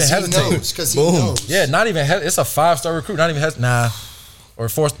even hesitating. Because he knows. Yeah, not even it's a 5-star recruit. Not even or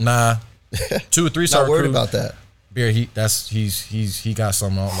 4, 2 or 3 star. Not worried about that. Beard, he got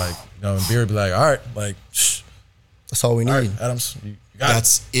something on. Like and Beard be like, all right, like shh. That's all we need. All right, Adams, you got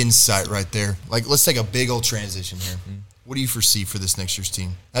That's insight right there. Like, let's take a big old transition here. What do you foresee for this next year's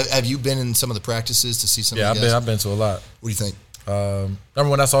team? Have you been in some of the practices to see some? Yeah, of the guys? I've been to a lot. What do you think? Number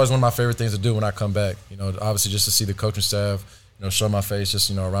one, that's always one of my favorite things to do when I come back. Obviously just to see the coaching staff, show my face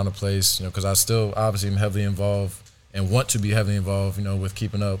just, around the place, because I still obviously am heavily involved and want to be heavily involved, with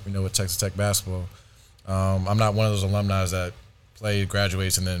keeping up, with Texas Tech basketball. I'm not one of those alumni that play,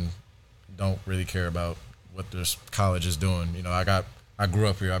 graduates, and then don't really care about what their college is doing. I grew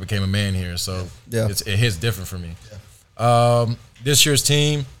up here. I became a man here, so it hits different for me. Yeah. This year's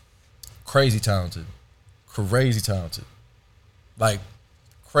team, crazy talented. Like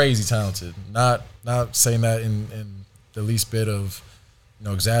crazy talented. Not saying that in the least bit of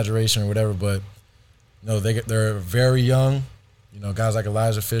exaggeration or whatever, but they're very young. Guys like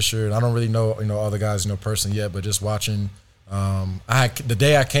Elijah Fisher, and I don't really know all the guys personally yet, but just watching. The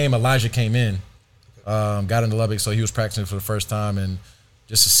day I came, Elijah came in, got into Lubbock, so he was practicing for the first time, and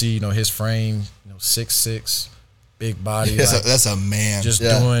just to see his frame, 6'6", big body. That's a man. Just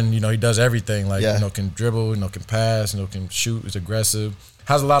doing, he does everything. Like, can dribble, can pass, can shoot, is aggressive.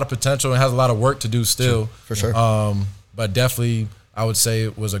 Has a lot of potential and has a lot of work to do still. For sure. But definitely, I would say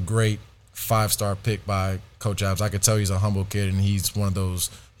it was a great 5-star pick by Coach Adams. I could tell he's a humble kid, and he's one of those,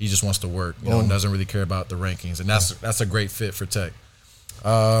 he just wants to work, and doesn't really care about the rankings. And that's a great fit for Tech.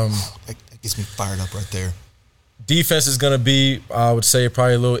 That gets me fired up right there. Defense is going to be, I would say,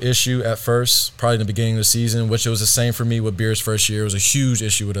 probably a little issue at first, probably in the beginning of the season, which it was the same for me with Beard's first year. It was a huge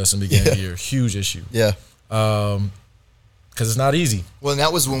issue with us in the beginning of the year. Huge issue. Yeah. Because it's not easy. Well, and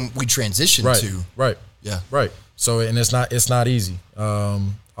that was when we transitioned to. Right. Yeah. Right. So, and it's not easy.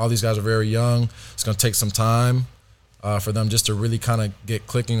 All these guys are very young. It's going to take some time for them just to really kind of get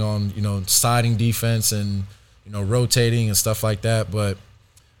clicking on, siding defense and, rotating and stuff like that. But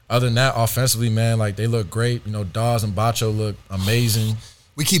other than that, offensively, man, like they look great. Dawes and Bacho look amazing.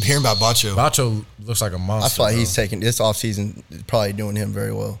 We keep hearing about Bacho. Bacho looks like a monster. I feel like he's taking this offseason, probably doing him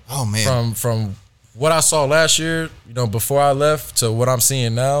very well. Oh, man. From what I saw last year, before I left to what I'm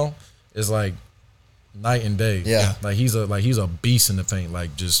seeing now is like night and day. Yeah. Like he's a beast in the paint.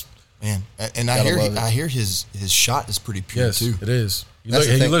 Like just man. And I hear his shot is pretty pure too. It is.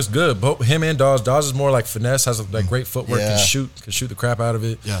 He looks good. Both him and Dawes. Dawes is more like finesse, has like great footwork, can shoot the crap out of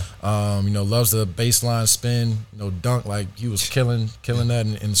it. Yeah. Loves the baseline spin, dunk. Like he was killing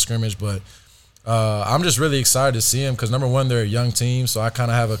that in the scrimmage. But I'm just really excited to see him because number one, they're a young team, so I kind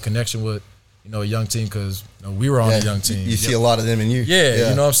of have a connection with a young team because we were on a young team. You see a lot of them in you. Yeah,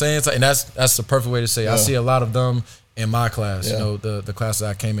 you know what I'm saying? And that's the perfect way to say it. I see a lot of them in my class, the class that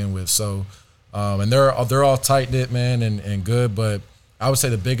I came in with. So, and they're all tight-knit, man, and good. But I would say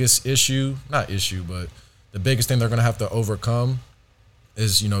the biggest but the biggest thing they're going to have to overcome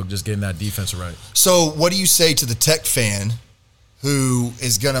is, just getting that defense right. So what do you say to the Tech fan who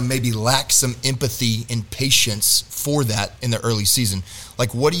is going to maybe lack some empathy and patience for that in the early season?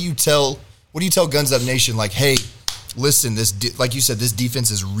 Like, what do you tell Guns Up Nation? Like, hey, listen, like you said, this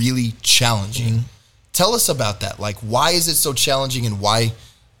defense is really challenging. Mm-hmm. Tell us about that. Like, why is it so challenging, and why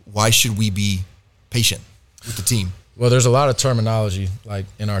should we be patient with the team? Well, there's a lot of terminology like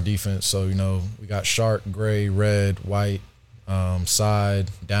in our defense. So, we got shark, gray, red, white, side,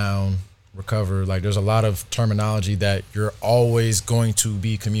 down, recover. Like, there's a lot of terminology that you're always going to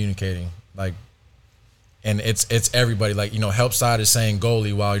be communicating. Like, and it's everybody. Like, help side is saying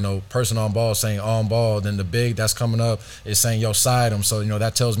goalie, while, person on ball is saying on ball. Then the big that's coming up is saying, yo, side him. So,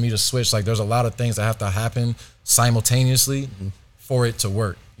 that tells me to switch. Like, there's a lot of things that have to happen simultaneously for it to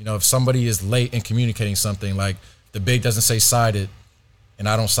work. If somebody is late in communicating something, like the big doesn't say side it and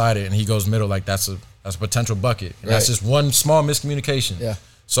I don't side it and he goes middle, like that's a potential bucket. And that's just one small miscommunication. Yeah.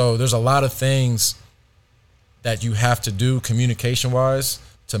 So there's a lot of things that you have to do communication-wise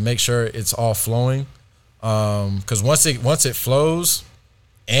to make sure it's all flowing. Because once it flows,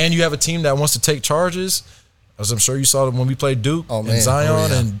 and you have a team that wants to take charges, as I'm sure you saw when we played Duke and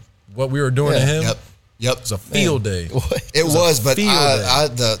Zion and what we were doing to him. Yep. It was a field day. It was, but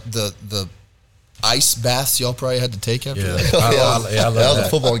the ice baths y'all probably had to take after that. I love that. That was a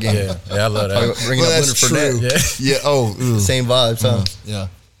football game. Yeah, I love that. Bringing up Leonard Fournette. Yeah. Oh, same vibes, huh? Yeah.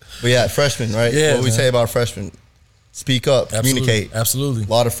 But yeah, freshmen, right? Yeah, what we say about freshmen? Speak up, communicate. Absolutely. A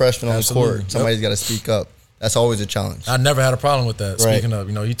lot of freshmen on the court. Somebody's got to speak up. That's always a challenge. I never had a problem with that. Speaking up,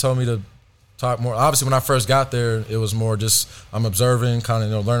 he told me to talk more. Obviously, when I first got there, it was more just I'm observing, kind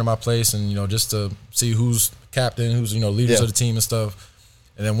of learning my place, and just to see who's captain, who's leaders of the team and stuff.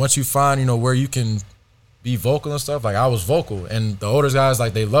 And then once you find where you can be vocal and stuff, like I was vocal, and the older guys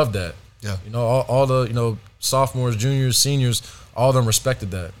they loved that. Yeah. All the sophomores, juniors, seniors, all of them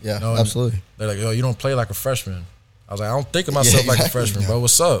respected that. Yeah, absolutely. They're like, yo, you don't play like a freshman. I was like, I don't think of myself like a freshman, bro.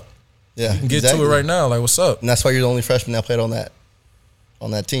 What's up? Yeah, you can get to it right now. Like, what's up? And that's why you're the only freshman that played on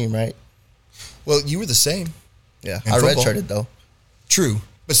that team, right? Well, you were the same. Yeah, I redshirted though. True,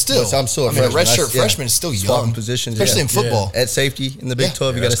 but still, I'm still a freshman. A redshirt freshman is still young. Swapping positions, especially in football. At safety in the Big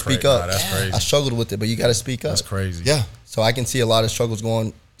 12, you got to speak up. That's crazy. I struggled with it, but you got to speak up. That's crazy. Yeah. So I can see a lot of struggles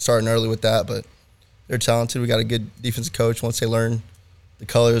starting early with that, but they're talented. We got a good defensive coach. Once they learn the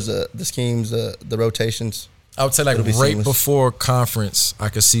colors, the schemes, the rotations. I would say right before conference, I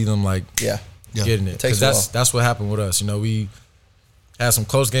could see them getting it. Because that's what happened with us. We had some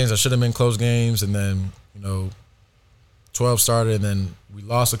close games that should have been close games, and then 12 started, and then we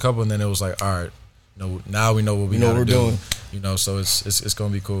lost a couple, and then it was like, all right, now we know what we know we're doing. So it's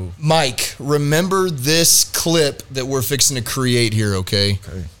gonna be cool. Mike, remember this clip that we're fixing to create here, okay?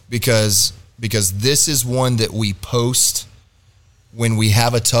 Because this is one that we post when we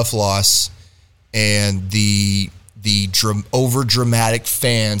have a tough loss, and the over dramatic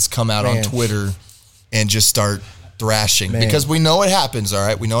fans come out on Twitter and just start thrashing because we know it happens. All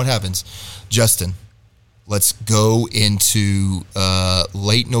right, we know it happens. Justin, let's go into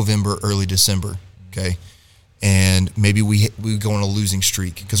late November, early December. Okay, and maybe we go on a losing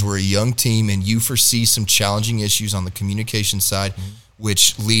streak because we're a young team, and you foresee some challenging issues on the communication side,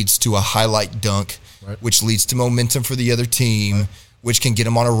 which leads to a highlight dunk, which leads to momentum for the other team, which can get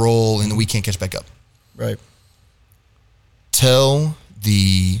them on a roll, and we can't catch back up. Right. Tell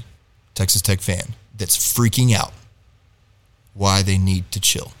the Texas Tech fan that's freaking out why they need to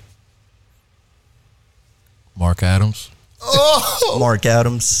chill. Mark Adams. Oh, Mark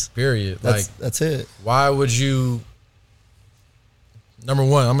Adams. Period. That's it. Why would you? Number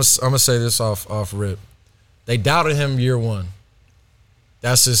one, I'm gonna say this off rip. They doubted him year one.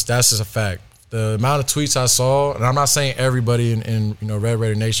 That's just a fact. The amount of tweets I saw, and I'm not saying everybody in Red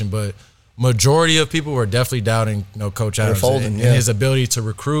Raider Nation, but majority of people were definitely doubting Coach Adams and his ability to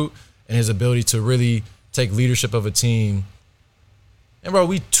recruit and his ability to really take leadership of a team. And bro,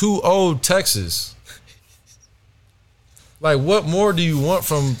 we too old Texas. What more do you want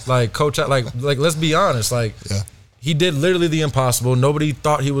from Coach? Let's be honest. He did literally the impossible. Nobody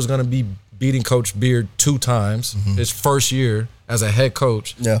thought he was going to be beating Coach Beard 2 times his first year as a head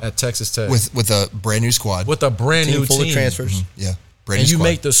coach at Texas Tech with a brand new squad, with a brand new full team of transfers. Yeah, and you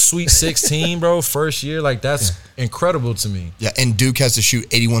make the Sweet 16, bro, first year. That's incredible to me. Yeah, and Duke has to shoot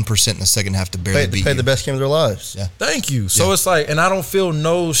 81% in the second half to barely beat you. Play the best game of their lives. Yeah, thank you. So it's and I don't feel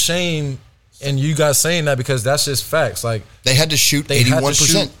no shame in you guys saying that because that's just facts. They had to shoot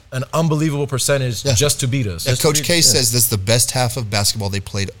 81%, an unbelievable percentage just to beat us. Yeah, Coach K says that's the best half of basketball they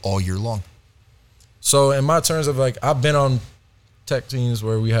played all year long. So in my terms of I've been on Tech teams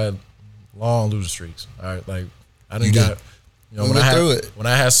where we had long losing streaks. All right, I didn't when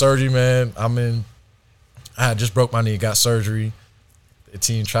I had surgery, man. I had just broke my knee, got surgery. The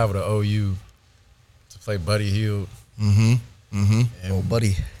team traveled to OU to play Buddy Hield. Oh,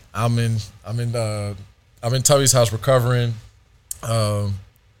 Buddy. I'm in I'm in Tubby's house recovering.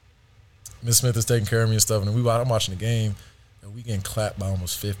 Miss Smith is taking care of me and stuff, and I'm watching the game, and we getting clapped by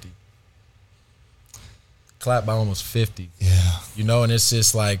almost 50. Yeah. You know, and it's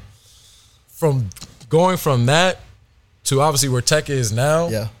just like from going from that to obviously where Tech is now.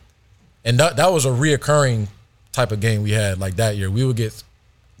 Yeah. And that was a reoccurring type of game we had like that year. We would get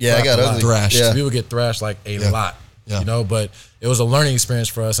I got ugly. Thrashed. Yeah. We would get thrashed like a lot. Yeah. You know, but it was a learning experience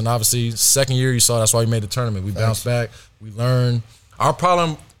for us. And obviously, second year you saw that's why we made the tournament. We bounced back. We learned. Our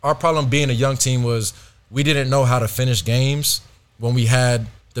problem being a young team was we didn't know how to finish games when we had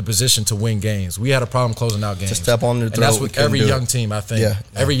the position to win games. We had a problem closing out games. To step on their throat. And that's with every young team, I think. Yeah.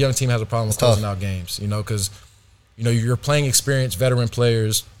 Every young team has a problem with closing out games, you know, because, you know, you're playing experienced veteran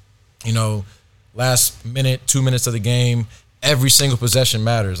players, you know, last minute, 2 minutes of the game, every single possession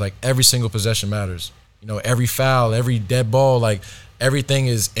matters. Like, every single possession matters. You know, every foul, every dead ball, like, everything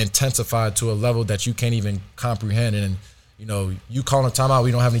is intensified to a level that you can't even comprehend. And, you know, you call a timeout,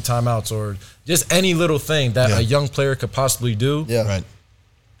 we don't have any timeouts, or just any little thing that a young player could possibly do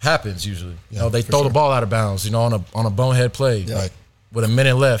happens usually. You know, they throw the ball out of bounds, you know, on a bonehead play. With a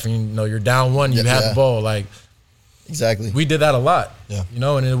minute left, and, you know, you're down one, you have the ball. Like, exactly. We did that a lot. Yeah. You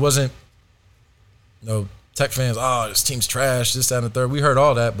know, and it wasn't, you know, Tech fans, oh, this team's trash, this, that, and the third. We heard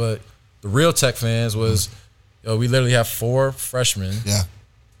all that, but the real Tech fans was, you know, we literally have 4 freshmen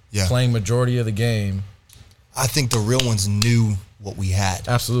playing majority of the game. I think the real ones knew what we had.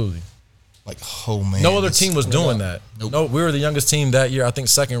 Absolutely. Like, oh, man. No other team was doing that. Nope. No, we were the youngest team that year. I think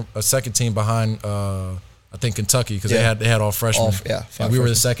a second team behind, I think Kentucky, because they had all freshmen. And we were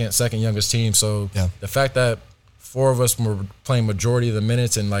the second youngest team. So the fact that 4 of us were playing majority of the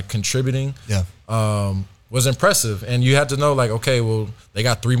minutes and like contributing, was impressive. And you had to know, like, okay, well, they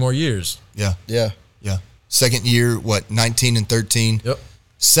got 3 more years. Yeah. Second year, 19 and 13. Yep.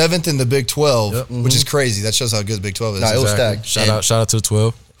 7th in the Big 12, which is crazy. That shows how good the Big 12 is. It was stacked. Shout out to the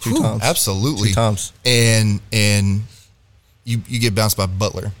 12. 2 times. Absolutely. 2 times. And you get bounced by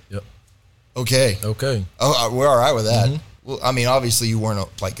Butler. Yep. Okay. Oh, we're all right with that. Well, I mean, obviously you weren't,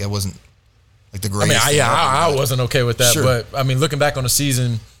 like, it wasn't like the greatest. I mean, I wasn't okay with that. Sure. But, I mean, looking back on the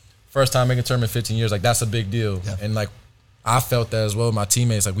season, first time making a tournament in 15 years, like, that's a big deal. Yeah. And, like, I felt that as well. My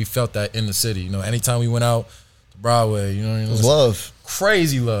teammates, like, we felt that in the city. You know, anytime we went out to Broadway, you know, it was love.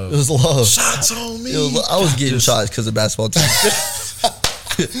 Crazy love. It was love. Shots on me. I was getting shots because of basketball team.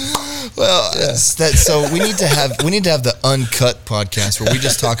 Well, so we need to have the uncut podcast where we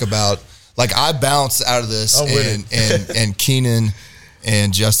just talk about, like, I bounce out of this and Keenan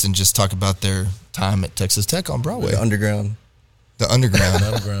and Justin just talk about their time at Texas Tech on Broadway. The underground.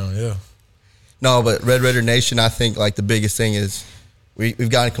 Yeah. No, but Red Raider Nation, I think, like, the biggest thing is we've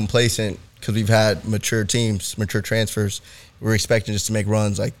gotten complacent because we've had mature teams, mature transfers. We're expecting just to make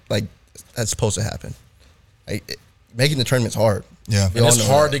runs like that's supposed to happen. Making the tournament's hard. Yeah. And it's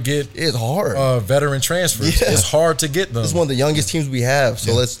hard to get. It's hard. Veteran transfers. Yeah. It's hard to get them. It's one of the youngest teams we have.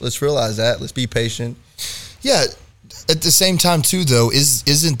 So let's realize that. Let's be patient. Yeah. At the same time, too, though,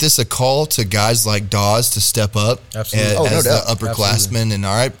 isn't this a call to guys like Dawes to step up? Absolutely. As the upperclassmen? And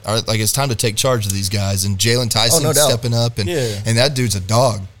all right, like, it's time to take charge of these guys. And Jalen Tyson stepping up, and that dude's a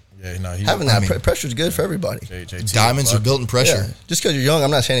dog. Yeah, no, having that pressure is good for everybody. Diamonds are built in pressure. Yeah. Just because you're young, I'm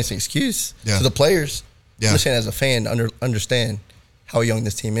not saying it's an excuse to the players. I'm just saying as a fan, understand how young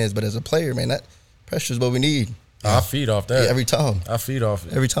this team is. But as a player, man, that pressure is what we need. I feed off that every time. I feed off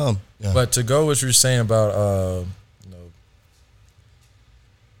it every time. Yeah. But to go what you're saying about,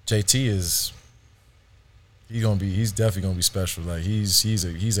 JT is he's definitely gonna be special. Like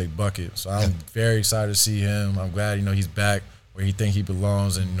he's a bucket. So I'm very excited to see him. I'm glad he's back where he think he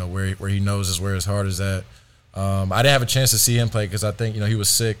belongs, and where he knows is where his heart is at. I didn't have a chance to see him play because I think he was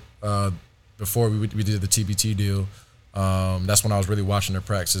sick before we did the TBT deal. That's when I was really watching their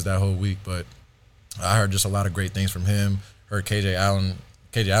practices that whole week. But I heard just a lot of great things from him. Heard KJ Allen.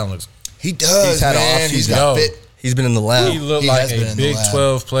 KJ Allen looks. He does. He's had an off. He's got fit. He's been in the lab. He looked like a Big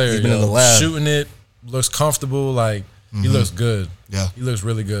 12 player. He's been in the lab. Shooting it, looks comfortable. Like, he looks good. Yeah. He looks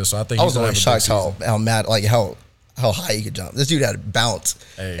really good. So I think I was always shocked how mad, like, how high he could jump. This dude had a bounce.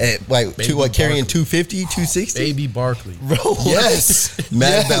 Hey, and, carrying 250, 260? Baby Barkley. Bro, yes.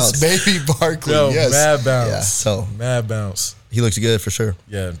 Mad bounce. Baby Barkley. Yo, yes. Mad bounce. Yeah, so. Mad bounce. He looks good for sure.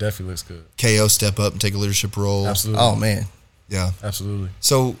 Yeah, definitely looks good. KO step up and take a leadership role. Absolutely. Oh, man. Yeah. Absolutely.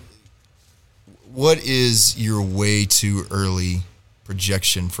 So, what is your way too early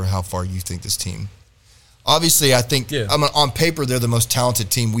projection for how far you think this team? Obviously, I think on paper they're the most talented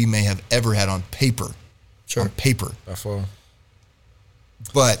team we may have ever had on paper. Sure. On paper. By far.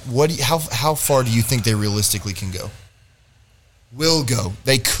 But how far do you think they realistically can go? will go.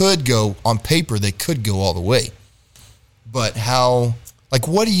 They could go on paper. They could go all the way. But how? Like,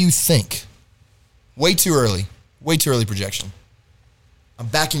 what do you think? Way too early. Way too early projection. I'm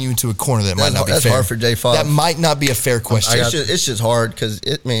backing you into a corner that might not be fair. That's hard for J5. That might not be a fair question. It's just hard because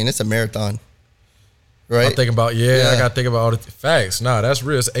it's a marathon, right? I'm thinking about I got to think about all the facts. Nah, that's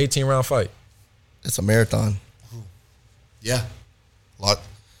real. It's an 18-round fight. It's a marathon. Yeah, a lot.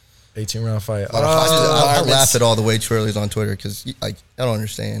 18-round fight. I laugh at all the way too early's on Twitter because I don't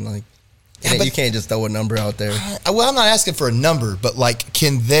understand. Like, you can't just throw a number out there. Well, I'm not asking for a number, but like,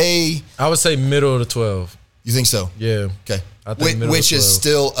 can they? I would say middle of the 12. You think so? Yeah. Okay. Which is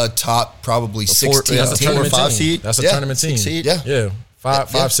still a top probably 16 that's a tournament 5 team. seed. That's a tournament team. 6 seed. Yeah.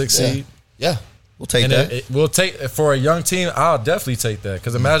 5, 6 seed. Yeah. We'll take that. We'll take for a young team. I'll definitely take that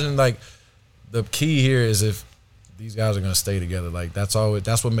because imagine like the key here is if these guys are going to stay together. Like that's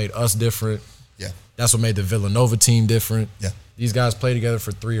what made us different. Yeah. That's what made the Villanova team different. Yeah. These guys played together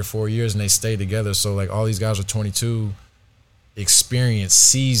for 3 or 4 years and they stayed together. So like all these guys are 22, experienced,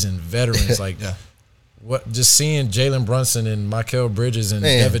 seasoned veterans. Like what just seeing Jalen Brunson and Michael Bridges and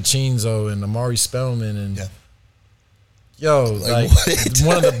Devin Chinzo and Amari Spellman and like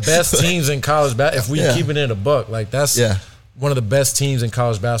one of the best teams in college basketball. If we keep it in a buck, like that's one of the best teams in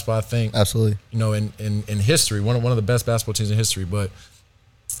college basketball, I think. Absolutely. You know, in history, one of the best basketball teams in history. But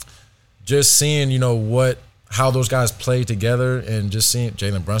just seeing, how those guys played together and just seeing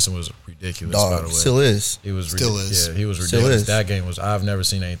Jalen Brunson was ridiculous, by the way. Still is. It was still is. Yeah, he was ridiculous. That game was I've never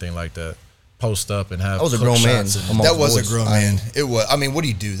seen anything like that. Post up and have that was a grown man. That was a grown man. It was. I mean, what do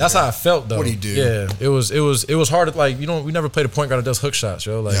you do? That's how I felt though. What do you do? Yeah, it was hard to like. We never played a point guard that does hook shots,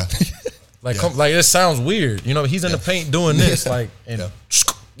 yo. Like, like it sounds weird. He's in the paint doing this, like, and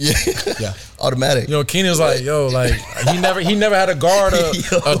automatic. Keenan's like, yo, like he never had a guard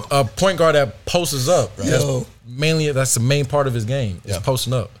a point guard that posts up. Right? That's the main part of his game. Is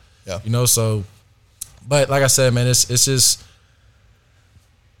posting up. Yeah. So, but like I said, man, it's just.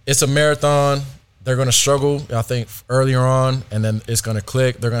 It's a marathon. They're going to struggle, I think, earlier on, and then it's going to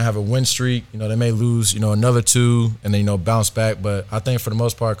click. They're going to have a win streak. They may lose, another 2, and then, bounce back. But I think for the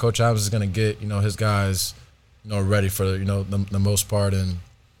most part, Coach Adams is going to get, his guys, ready for, the most part. And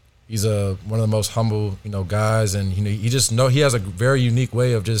he's one of the most humble, guys. And, he just he has a very unique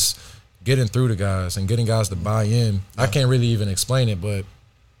way of just getting through to guys and getting guys to buy in. Yeah. I can't really even explain it, but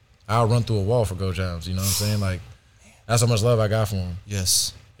I'll run through a wall for Coach Adams. You know what I'm saying? Like, that's how much love I got for him.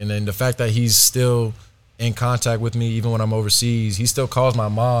 Yes. And then the fact that he's still in contact with me, even when I'm overseas, he still calls my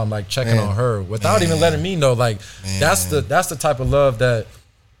mom, like checking on her without even letting me know. Like that's the type of love that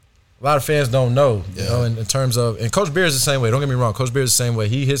a lot of fans don't know. In terms of, and Coach Beard is the same way. Don't get me wrong, Coach Beard is the same way.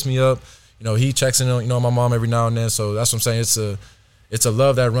 He hits me up, he checks in on my mom every now and then. So that's what I'm saying. It's a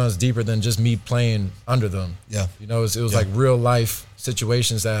love that runs deeper than just me playing under them. Yeah, it was like real life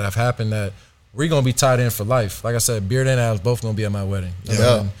situations that have happened that. We're gonna be tied in for life. Like I said, Beard and Adams both gonna be at my wedding.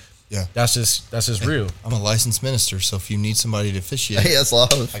 Yeah. That's just real. I'm a licensed minister, so if you need somebody to officiate, that's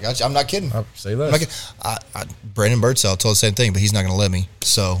love. I got you. I'm not kidding. Say less. Brandon Birdsell told the same thing, but he's not gonna let me.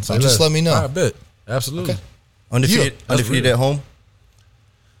 So just let me know. I bet. Absolutely. Okay. Undefeated at home.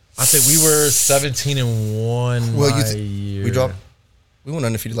 I think we were 17-1 my year. We dropped. We went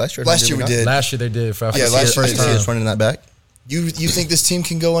undefeated last year. Last year we did. Last year they did. Last year first time. It's running that back. You think this team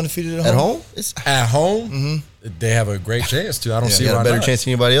can go undefeated at home? At home? At home? Mm-hmm. They have a great chance to. I don't see why not. Better chance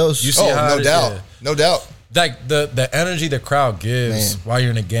than anybody else. You see no doubt. Yeah. No doubt. Like the energy the crowd gives while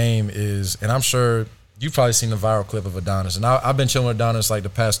you're in a game is, and I'm sure you've probably seen the viral clip of Adonis. And I've been chilling with Adonis like the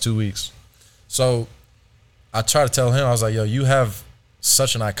past 2 weeks. So I try to tell him, I was like, yo, you have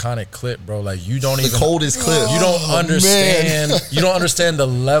such an iconic clip, bro. Like you don't even the coldest clip. You don't understand. You don't understand the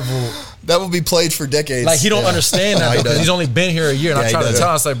level. That will be played for decades. Like he don't understand that because he's only been here a year. And I try to tell him,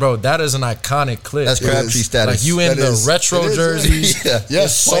 I was like, bro, that is an iconic clip. That's Crabtree status. Like you in the retro jerseys,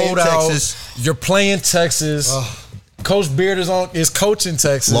 sold out. Texas. You're playing Texas. Coach Beard is coaching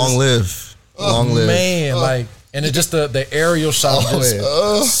Texas. Long live, man. Like. And it just the aerial shot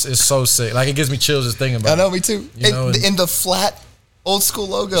is so sick. Like it gives me chills just thinking about it. I know, me too. In the flat old school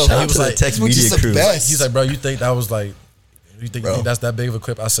logo. Shout out to the Tex Media crew. He's like, bro, you think that was like, you think that's that big of a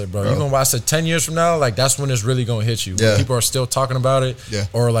clip? I said, bro, you gonna watch it 10 years from now? Like that's when it's really gonna hit you. When people are still talking about it. Yeah.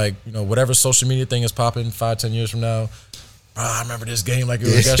 Or like, whatever social media thing is popping 5-10 years from now. Bro, I remember this game like it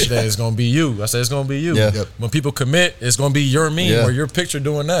was yesterday. It's gonna be you. I said it's gonna be you. Yeah. When people commit, it's gonna be your meme or your picture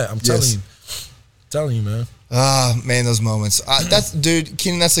doing that. I'm telling you, man. Man, those moments.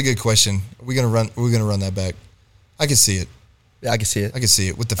 Keenan, that's a good question. We're gonna run that back. I can see it. Yeah, I can see it. I can see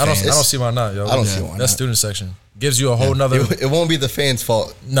it with the I fans. don't see why not, yo. I don't see why not. That student section gives you a whole nother. It won't be the fans'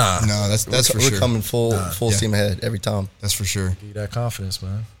 fault. Nah. No, that's for sure. We're coming full steam ahead every time. That's for sure. Give you that confidence,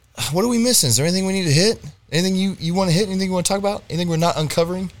 man. What are we missing? Is there anything we need to hit? Anything you want to hit? Anything you want to talk about? Anything we're not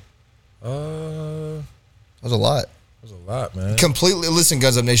uncovering? That was a lot. There's a lot, man. Completely, listen,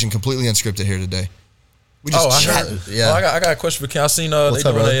 Guns Up Nation, completely unscripted here today. We I got a question for Ken. I seen they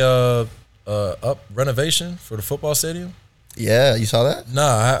doing a renovation for the football stadium. Yeah, you saw that?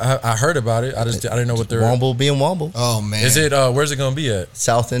 Nah, I heard about it. I didn't know what they're. Womble being Womble. Oh man, Is it? Where's it gonna be at?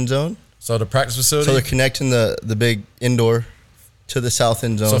 South end zone. So the practice facility. So they're connecting the big indoor to the south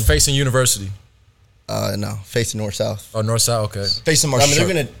end zone. So facing University. No, facing north south. Oh, north south. Okay. facing Marshall. they're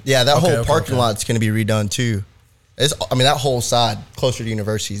gonna that whole parking lot's gonna be redone too. That whole side closer to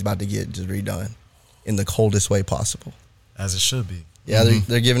University is about to get just redone in the coldest way possible. As it should be. Yeah,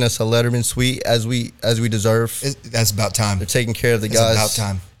 they're giving us a Letterman suite as we deserve. That's about time. They're taking care of the guys. It's about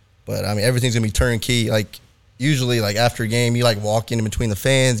time. But everything's gonna be turnkey. Like usually, like after a game, you like walk in between the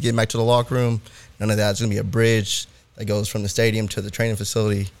fans, get back to the locker room. None of that. It's gonna be a bridge that goes from the stadium to the training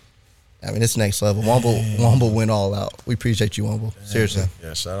facility. It's next level. Womble went all out. We appreciate you, Womble. Seriously.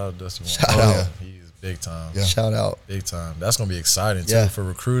 Yeah, shout out Dusty Womble. Shout out. He's big time. Yeah. Shout out. Big time. That's going to be exciting, too, for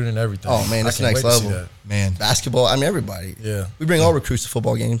recruiting and everything. Oh, man, that's next level. Man. Basketball, everybody. Yeah. We bring all recruits to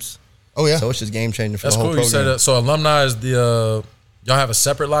football games. Oh, yeah. So it's just game changing for that's the whole cool. program. You said that. So alumni is y'all have a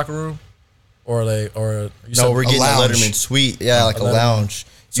separate locker room? Or we're getting a Letterman suite. Yeah, like a lounge.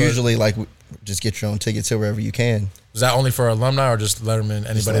 So usually, just get your own tickets to wherever you can. Is that only for alumni or just Letterman?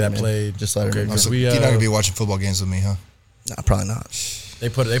 Anybody that played? Just Letterman. Okay, so you're not gonna be watching football games with me, huh? Nah, probably not. They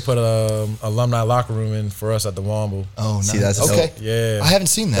put alumni locker room in for us at the Womble. Oh, nice. See, that's okay. dope. Yeah, I haven't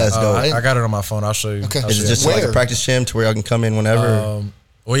seen that. That's dope. I got it on my phone. I'll show you. Okay. Is it just like a practice gym to where y'all can come in whenever?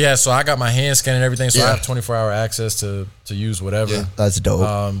 Well, yeah. So I got my hand scan and everything, so I have 24-hour access to use whatever. Yeah, that's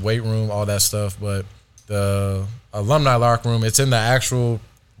dope. Weight room, all that stuff. But the alumni locker room, it's in the actual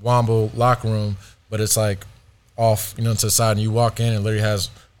Womble locker room, but it's like off, to the side, and you walk in and literally has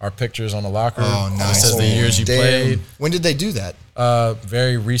our pictures on the locker. Oh, nice. It says the years you played. When did they do that?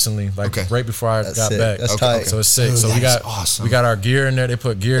 Very recently, right before I got back. That's tight. So it's sick. Dude, so we got awesome. we got our gear in there. They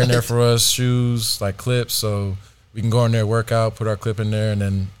put gear in there for us, shoes, like clips, so we can go in there, work out, put our clip in there, and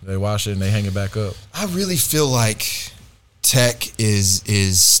then they wash it and they hang it back up. I really feel like Tech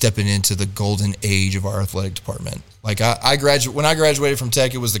is stepping into the golden age of our athletic department. Like when I graduated from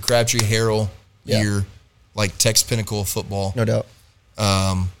Tech, it was the Crabtree Harrell year, like Tech's pinnacle of football. No doubt.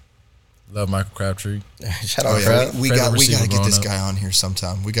 Love Michael Crabtree. Shout out Crab. We got to get this guy on here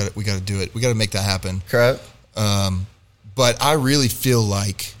sometime. We got to do it. We got to make that happen. Crab. But I really feel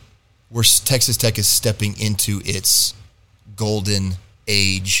like Texas Tech is stepping into its golden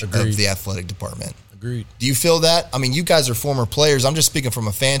age of the athletic department. Agreed. Do you feel that? I mean, you guys are former players. I'm just speaking from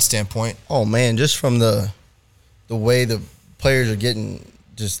a fan standpoint. Oh man, just from the way the players are getting,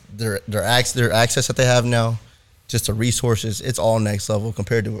 just their access that they have now, just the resources, it's all next level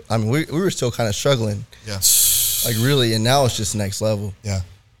compared to. We were still kind of struggling. Yeah. Like really, and now it's just next level. Yeah.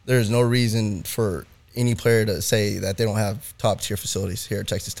 There's no reason for any player to say that they don't have top tier facilities here at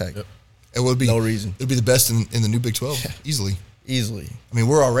Texas Tech. Yep. It would be no reason. It would be the best in the new Big 12, easily. I mean,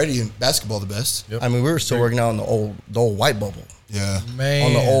 we're already in basketball the best. Yep. We were still working out on the old white bubble. Yeah, man.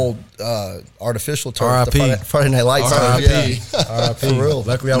 On the old artificial turf, R.I.P. Friday Night Lights. R.I.P. For real.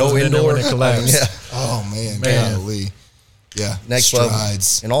 Luckily, I was in there when it collapsed. Yeah. Oh man, golly. Yeah, next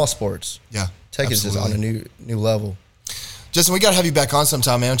strides level in all sports. Yeah, Tech is just on a new level. Justin, we got to have you back on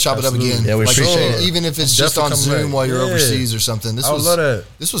sometime, man. Chop it up again. Yeah, we appreciate it. Even if it's just on Zoom while you're overseas or something. I love that.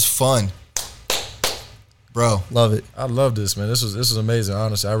 This was fun. Bro, love it. I love this, man. This is amazing.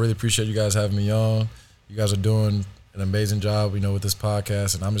 Honestly, I really appreciate you guys having me on. You guys are doing an amazing job, with this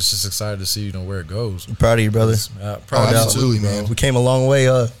podcast, and I'm just excited to see, where it goes. I'm proud of you, brother. Absolutely, man. We came a long way.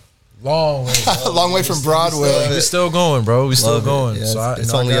 Long way, long way from Broadway. We're still going, bro. We're still going. Yeah, so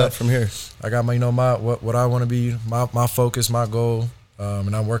it's only up from here. I got my, what I want to be, my focus, my goal,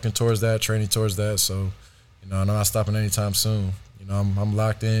 and I'm working towards that, training towards that. So, I'm not stopping anytime soon. I'm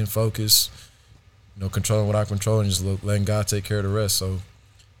locked in, focused. Controlling what I control and just letting God take care of the rest. So,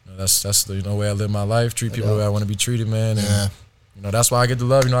 that's the way I live my life. Treat people the way I want to be treated, man. And that's why I get the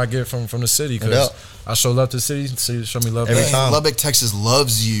love. I get from the city because I show love to the city. The city show me love every time. Lubbock, Texas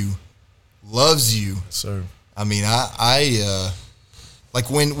loves you, sir. I mean, I like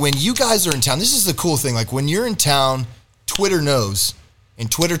when you guys are in town. This is the cool thing. Like when you're in town, Twitter knows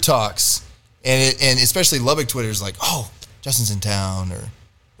and Twitter talks, and especially Lubbock Twitter is like, oh, Justin's in town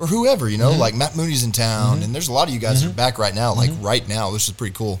or whoever, like Matt Mooney's in town, and there's a lot of you guys that are back right now, like right now, which is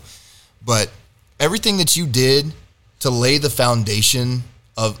pretty cool. But everything that you did to lay the foundation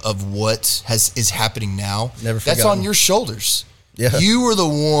of what is happening now. Never That's forgotten. on your shoulders. Yeah. You were the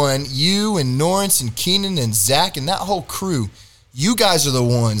one, you and Norris and Keenan and Zach and that whole crew, you guys are the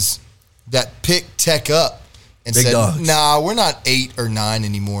ones that picked Tech up and Big said, dogs. nah, we're not 8 or 9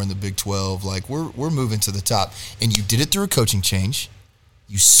 anymore in the Big 12. Like, we're moving to the top. And you did it through a coaching change.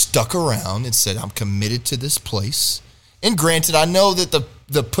 You stuck around and said, I'm committed to this place. And granted, I know that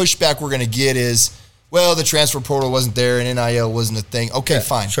the pushback we're going to get is, well, the transfer portal wasn't there and NIL wasn't a thing. Okay,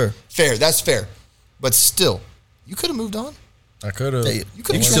 fine. Sure. Fair. That's fair. But still, you could have moved on. I could have. Hey, You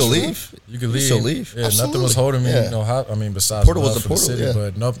could can still leave. You could leave. Still leave. Yeah, Absolutely. nothing was holding me. Yeah. Besides Portal was love the for portal, city, yeah.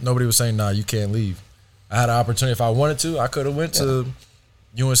 but nobody was saying, nah, you can't leave. I had an opportunity. If I wanted to, I could have went to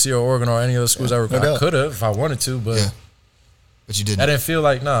UNC or Oregon or any other schools I could have if I wanted to, but But you didn't. I didn't feel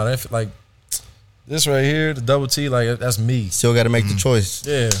like, I didn't feel like this right here, the double T, like that's me. Still got to make the choice.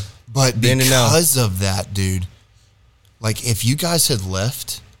 Yeah. But Then and now. because of that, dude, like if you guys had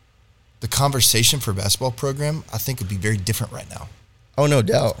left, the conversation for basketball program, I think would be very different right now. Oh, no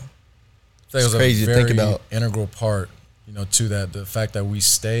doubt. I think it was crazy a to very think about. integral part, to that. The fact that we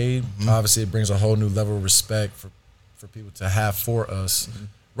stayed, obviously, it brings a whole new level of respect for people to have for us,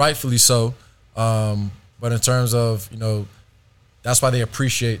 rightfully so. But in terms of that's why they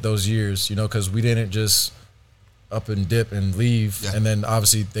appreciate those years, because we didn't just up and dip and leave, and then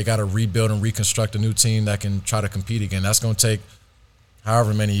obviously they got to rebuild and reconstruct a new team that can try to compete again. That's going to take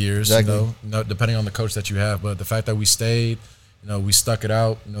however many years, Exactly. depending on the coach that you have. But the fact that we stayed. We stuck it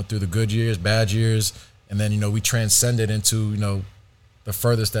out, through the good years, bad years, and then, we transcended into, the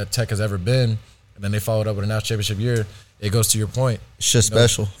furthest that Tech has ever been. And then they followed up with a national championship year. It goes to your point. It's just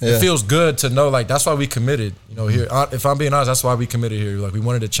special. Yeah. It feels good to know, like, that's why we committed, here. If I'm being honest, that's why we committed here. Like, we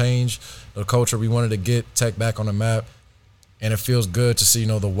wanted to change the culture. We wanted to get Tech back on the map. And it feels good to see,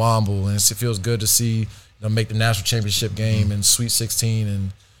 the Womble. And it feels good to see, make the national championship game and Sweet 16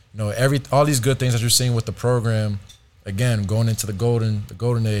 and, all these good things that you're seeing with the program. Again, going into the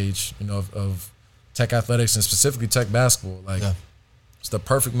golden age, of Tech athletics and specifically Tech basketball. Like, it's the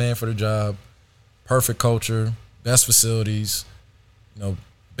perfect man for the job, perfect culture, best facilities,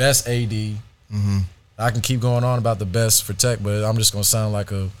 best AD. Mm-hmm. I can keep going on about the best for Tech, but I'm just gonna sound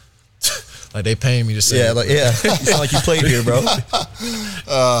like like they paying me to say. Yeah, you sound like you played here, bro.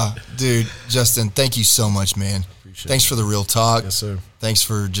 Dude, Justin, thank you so much, man. Thanks for the real talk. Yes, sir. Thanks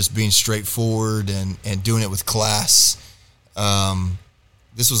for just being straightforward and doing it with class.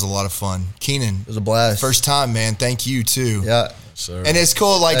 This was a lot of fun. Keenan, It was a blast. first time, man. Thank you, too. Yeah. Sir. And it's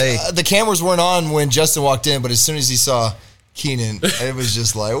cool. Like, Hey. the cameras weren't on when Justin walked in, but as soon as he saw Keenan, it was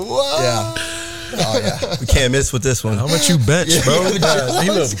just like, whoa. Yeah. Oh, yeah. We can't miss with this one. How much you bench, bro? He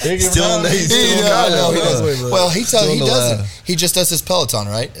look big and Still in the- round. he's still in the- No, he doesn't. Wait. Well, he Still in the doesn't. lab. He just does his Peloton,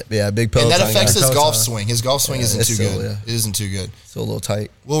 right? Yeah, big Peloton. And that affects guy. his golf Peloton. swing. His golf swing isn't it's too still, good. yeah. It isn't too good. Still a little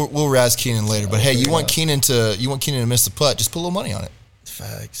tight. We'll razz Keenan later. But hey, you figure want it Keenan to miss the putt? Just put a little money on it.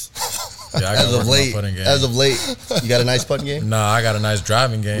 Facts. Yeah, I As gotta work of on my late, putting game. you got a nice putting game? Nah, I got a nice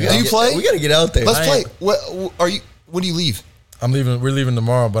driving game. Do you play? We got to get out there. Let's I play. ain't- When do you leave? I'm leaving. We're leaving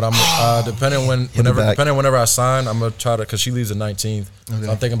tomorrow, but I'm depending back. whenever I sign, I'm gonna try to because she leaves the 19th. So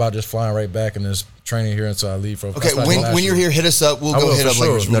I'm thinking about just flying right back and just training here until I leave. For Okay, when you're here, hit us up. We'll I go will, hit for up sure.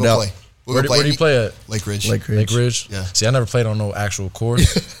 Lake Ridge. We'll No go doubt. play. We'll where, go play. where do you play at? Lake Ridge. Lake Ridge. Lake Ridge. Yeah. See, I never played on no actual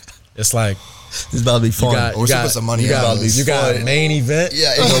course. It's like This is about to be fun. Or we put some money you out got, of this. you got main event.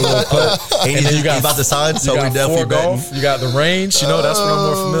 Yeah, and then you got about to sign, so you we got definitely four golf. You got the range. That's what I'm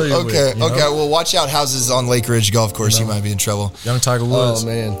more familiar with. Okay, you know? okay. Well, watch out houses on Lake Ridge Golf Course. You might be in trouble. Young Tiger Woods. Oh,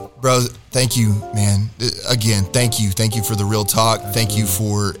 man. Bro, thank you, man. Again, thank you. Thank you for the real talk. Thank you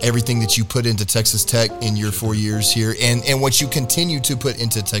for everything that you put into Texas Tech in your 4 years here and what you continue to put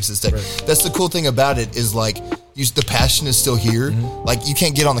into Texas Tech. Right. That's the cool thing about it is like the passion is still here. Mm-hmm. Like you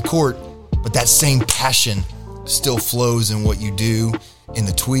can't get on the court, but that same passion still flows in what you do, in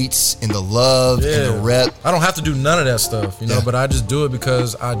the tweets, in the love, in the rep. I don't have to do none of that stuff, Yeah. but I just do it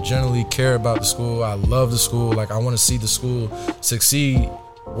because I generally care about the school. I love the school. Like I want to see the school succeed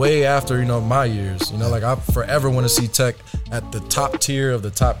way after, my years. Like I forever want to see Tech at the top tier of the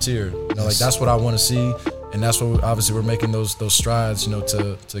top tier. Like that's what I want to see. And that's what obviously we're making those strides,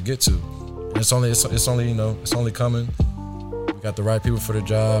 to get to. And it's only coming. We got the right people for the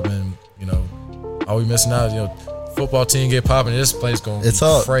job, and all we missing out is football team get popping. This place going It's be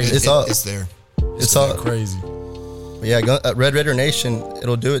up. crazy. It's up. It's there. It's all crazy. Yeah, Red Raider Nation,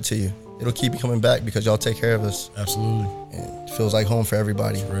 it'll do it to you. It'll keep you coming back because y'all take care of us. Absolutely. And it feels like home for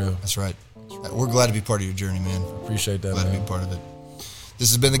everybody. For real. That's right. We're glad to be part of your journey, man. Appreciate that, Glad to man. be part of it. This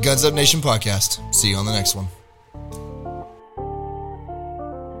has been the Guns Up Nation podcast. See you on the next one.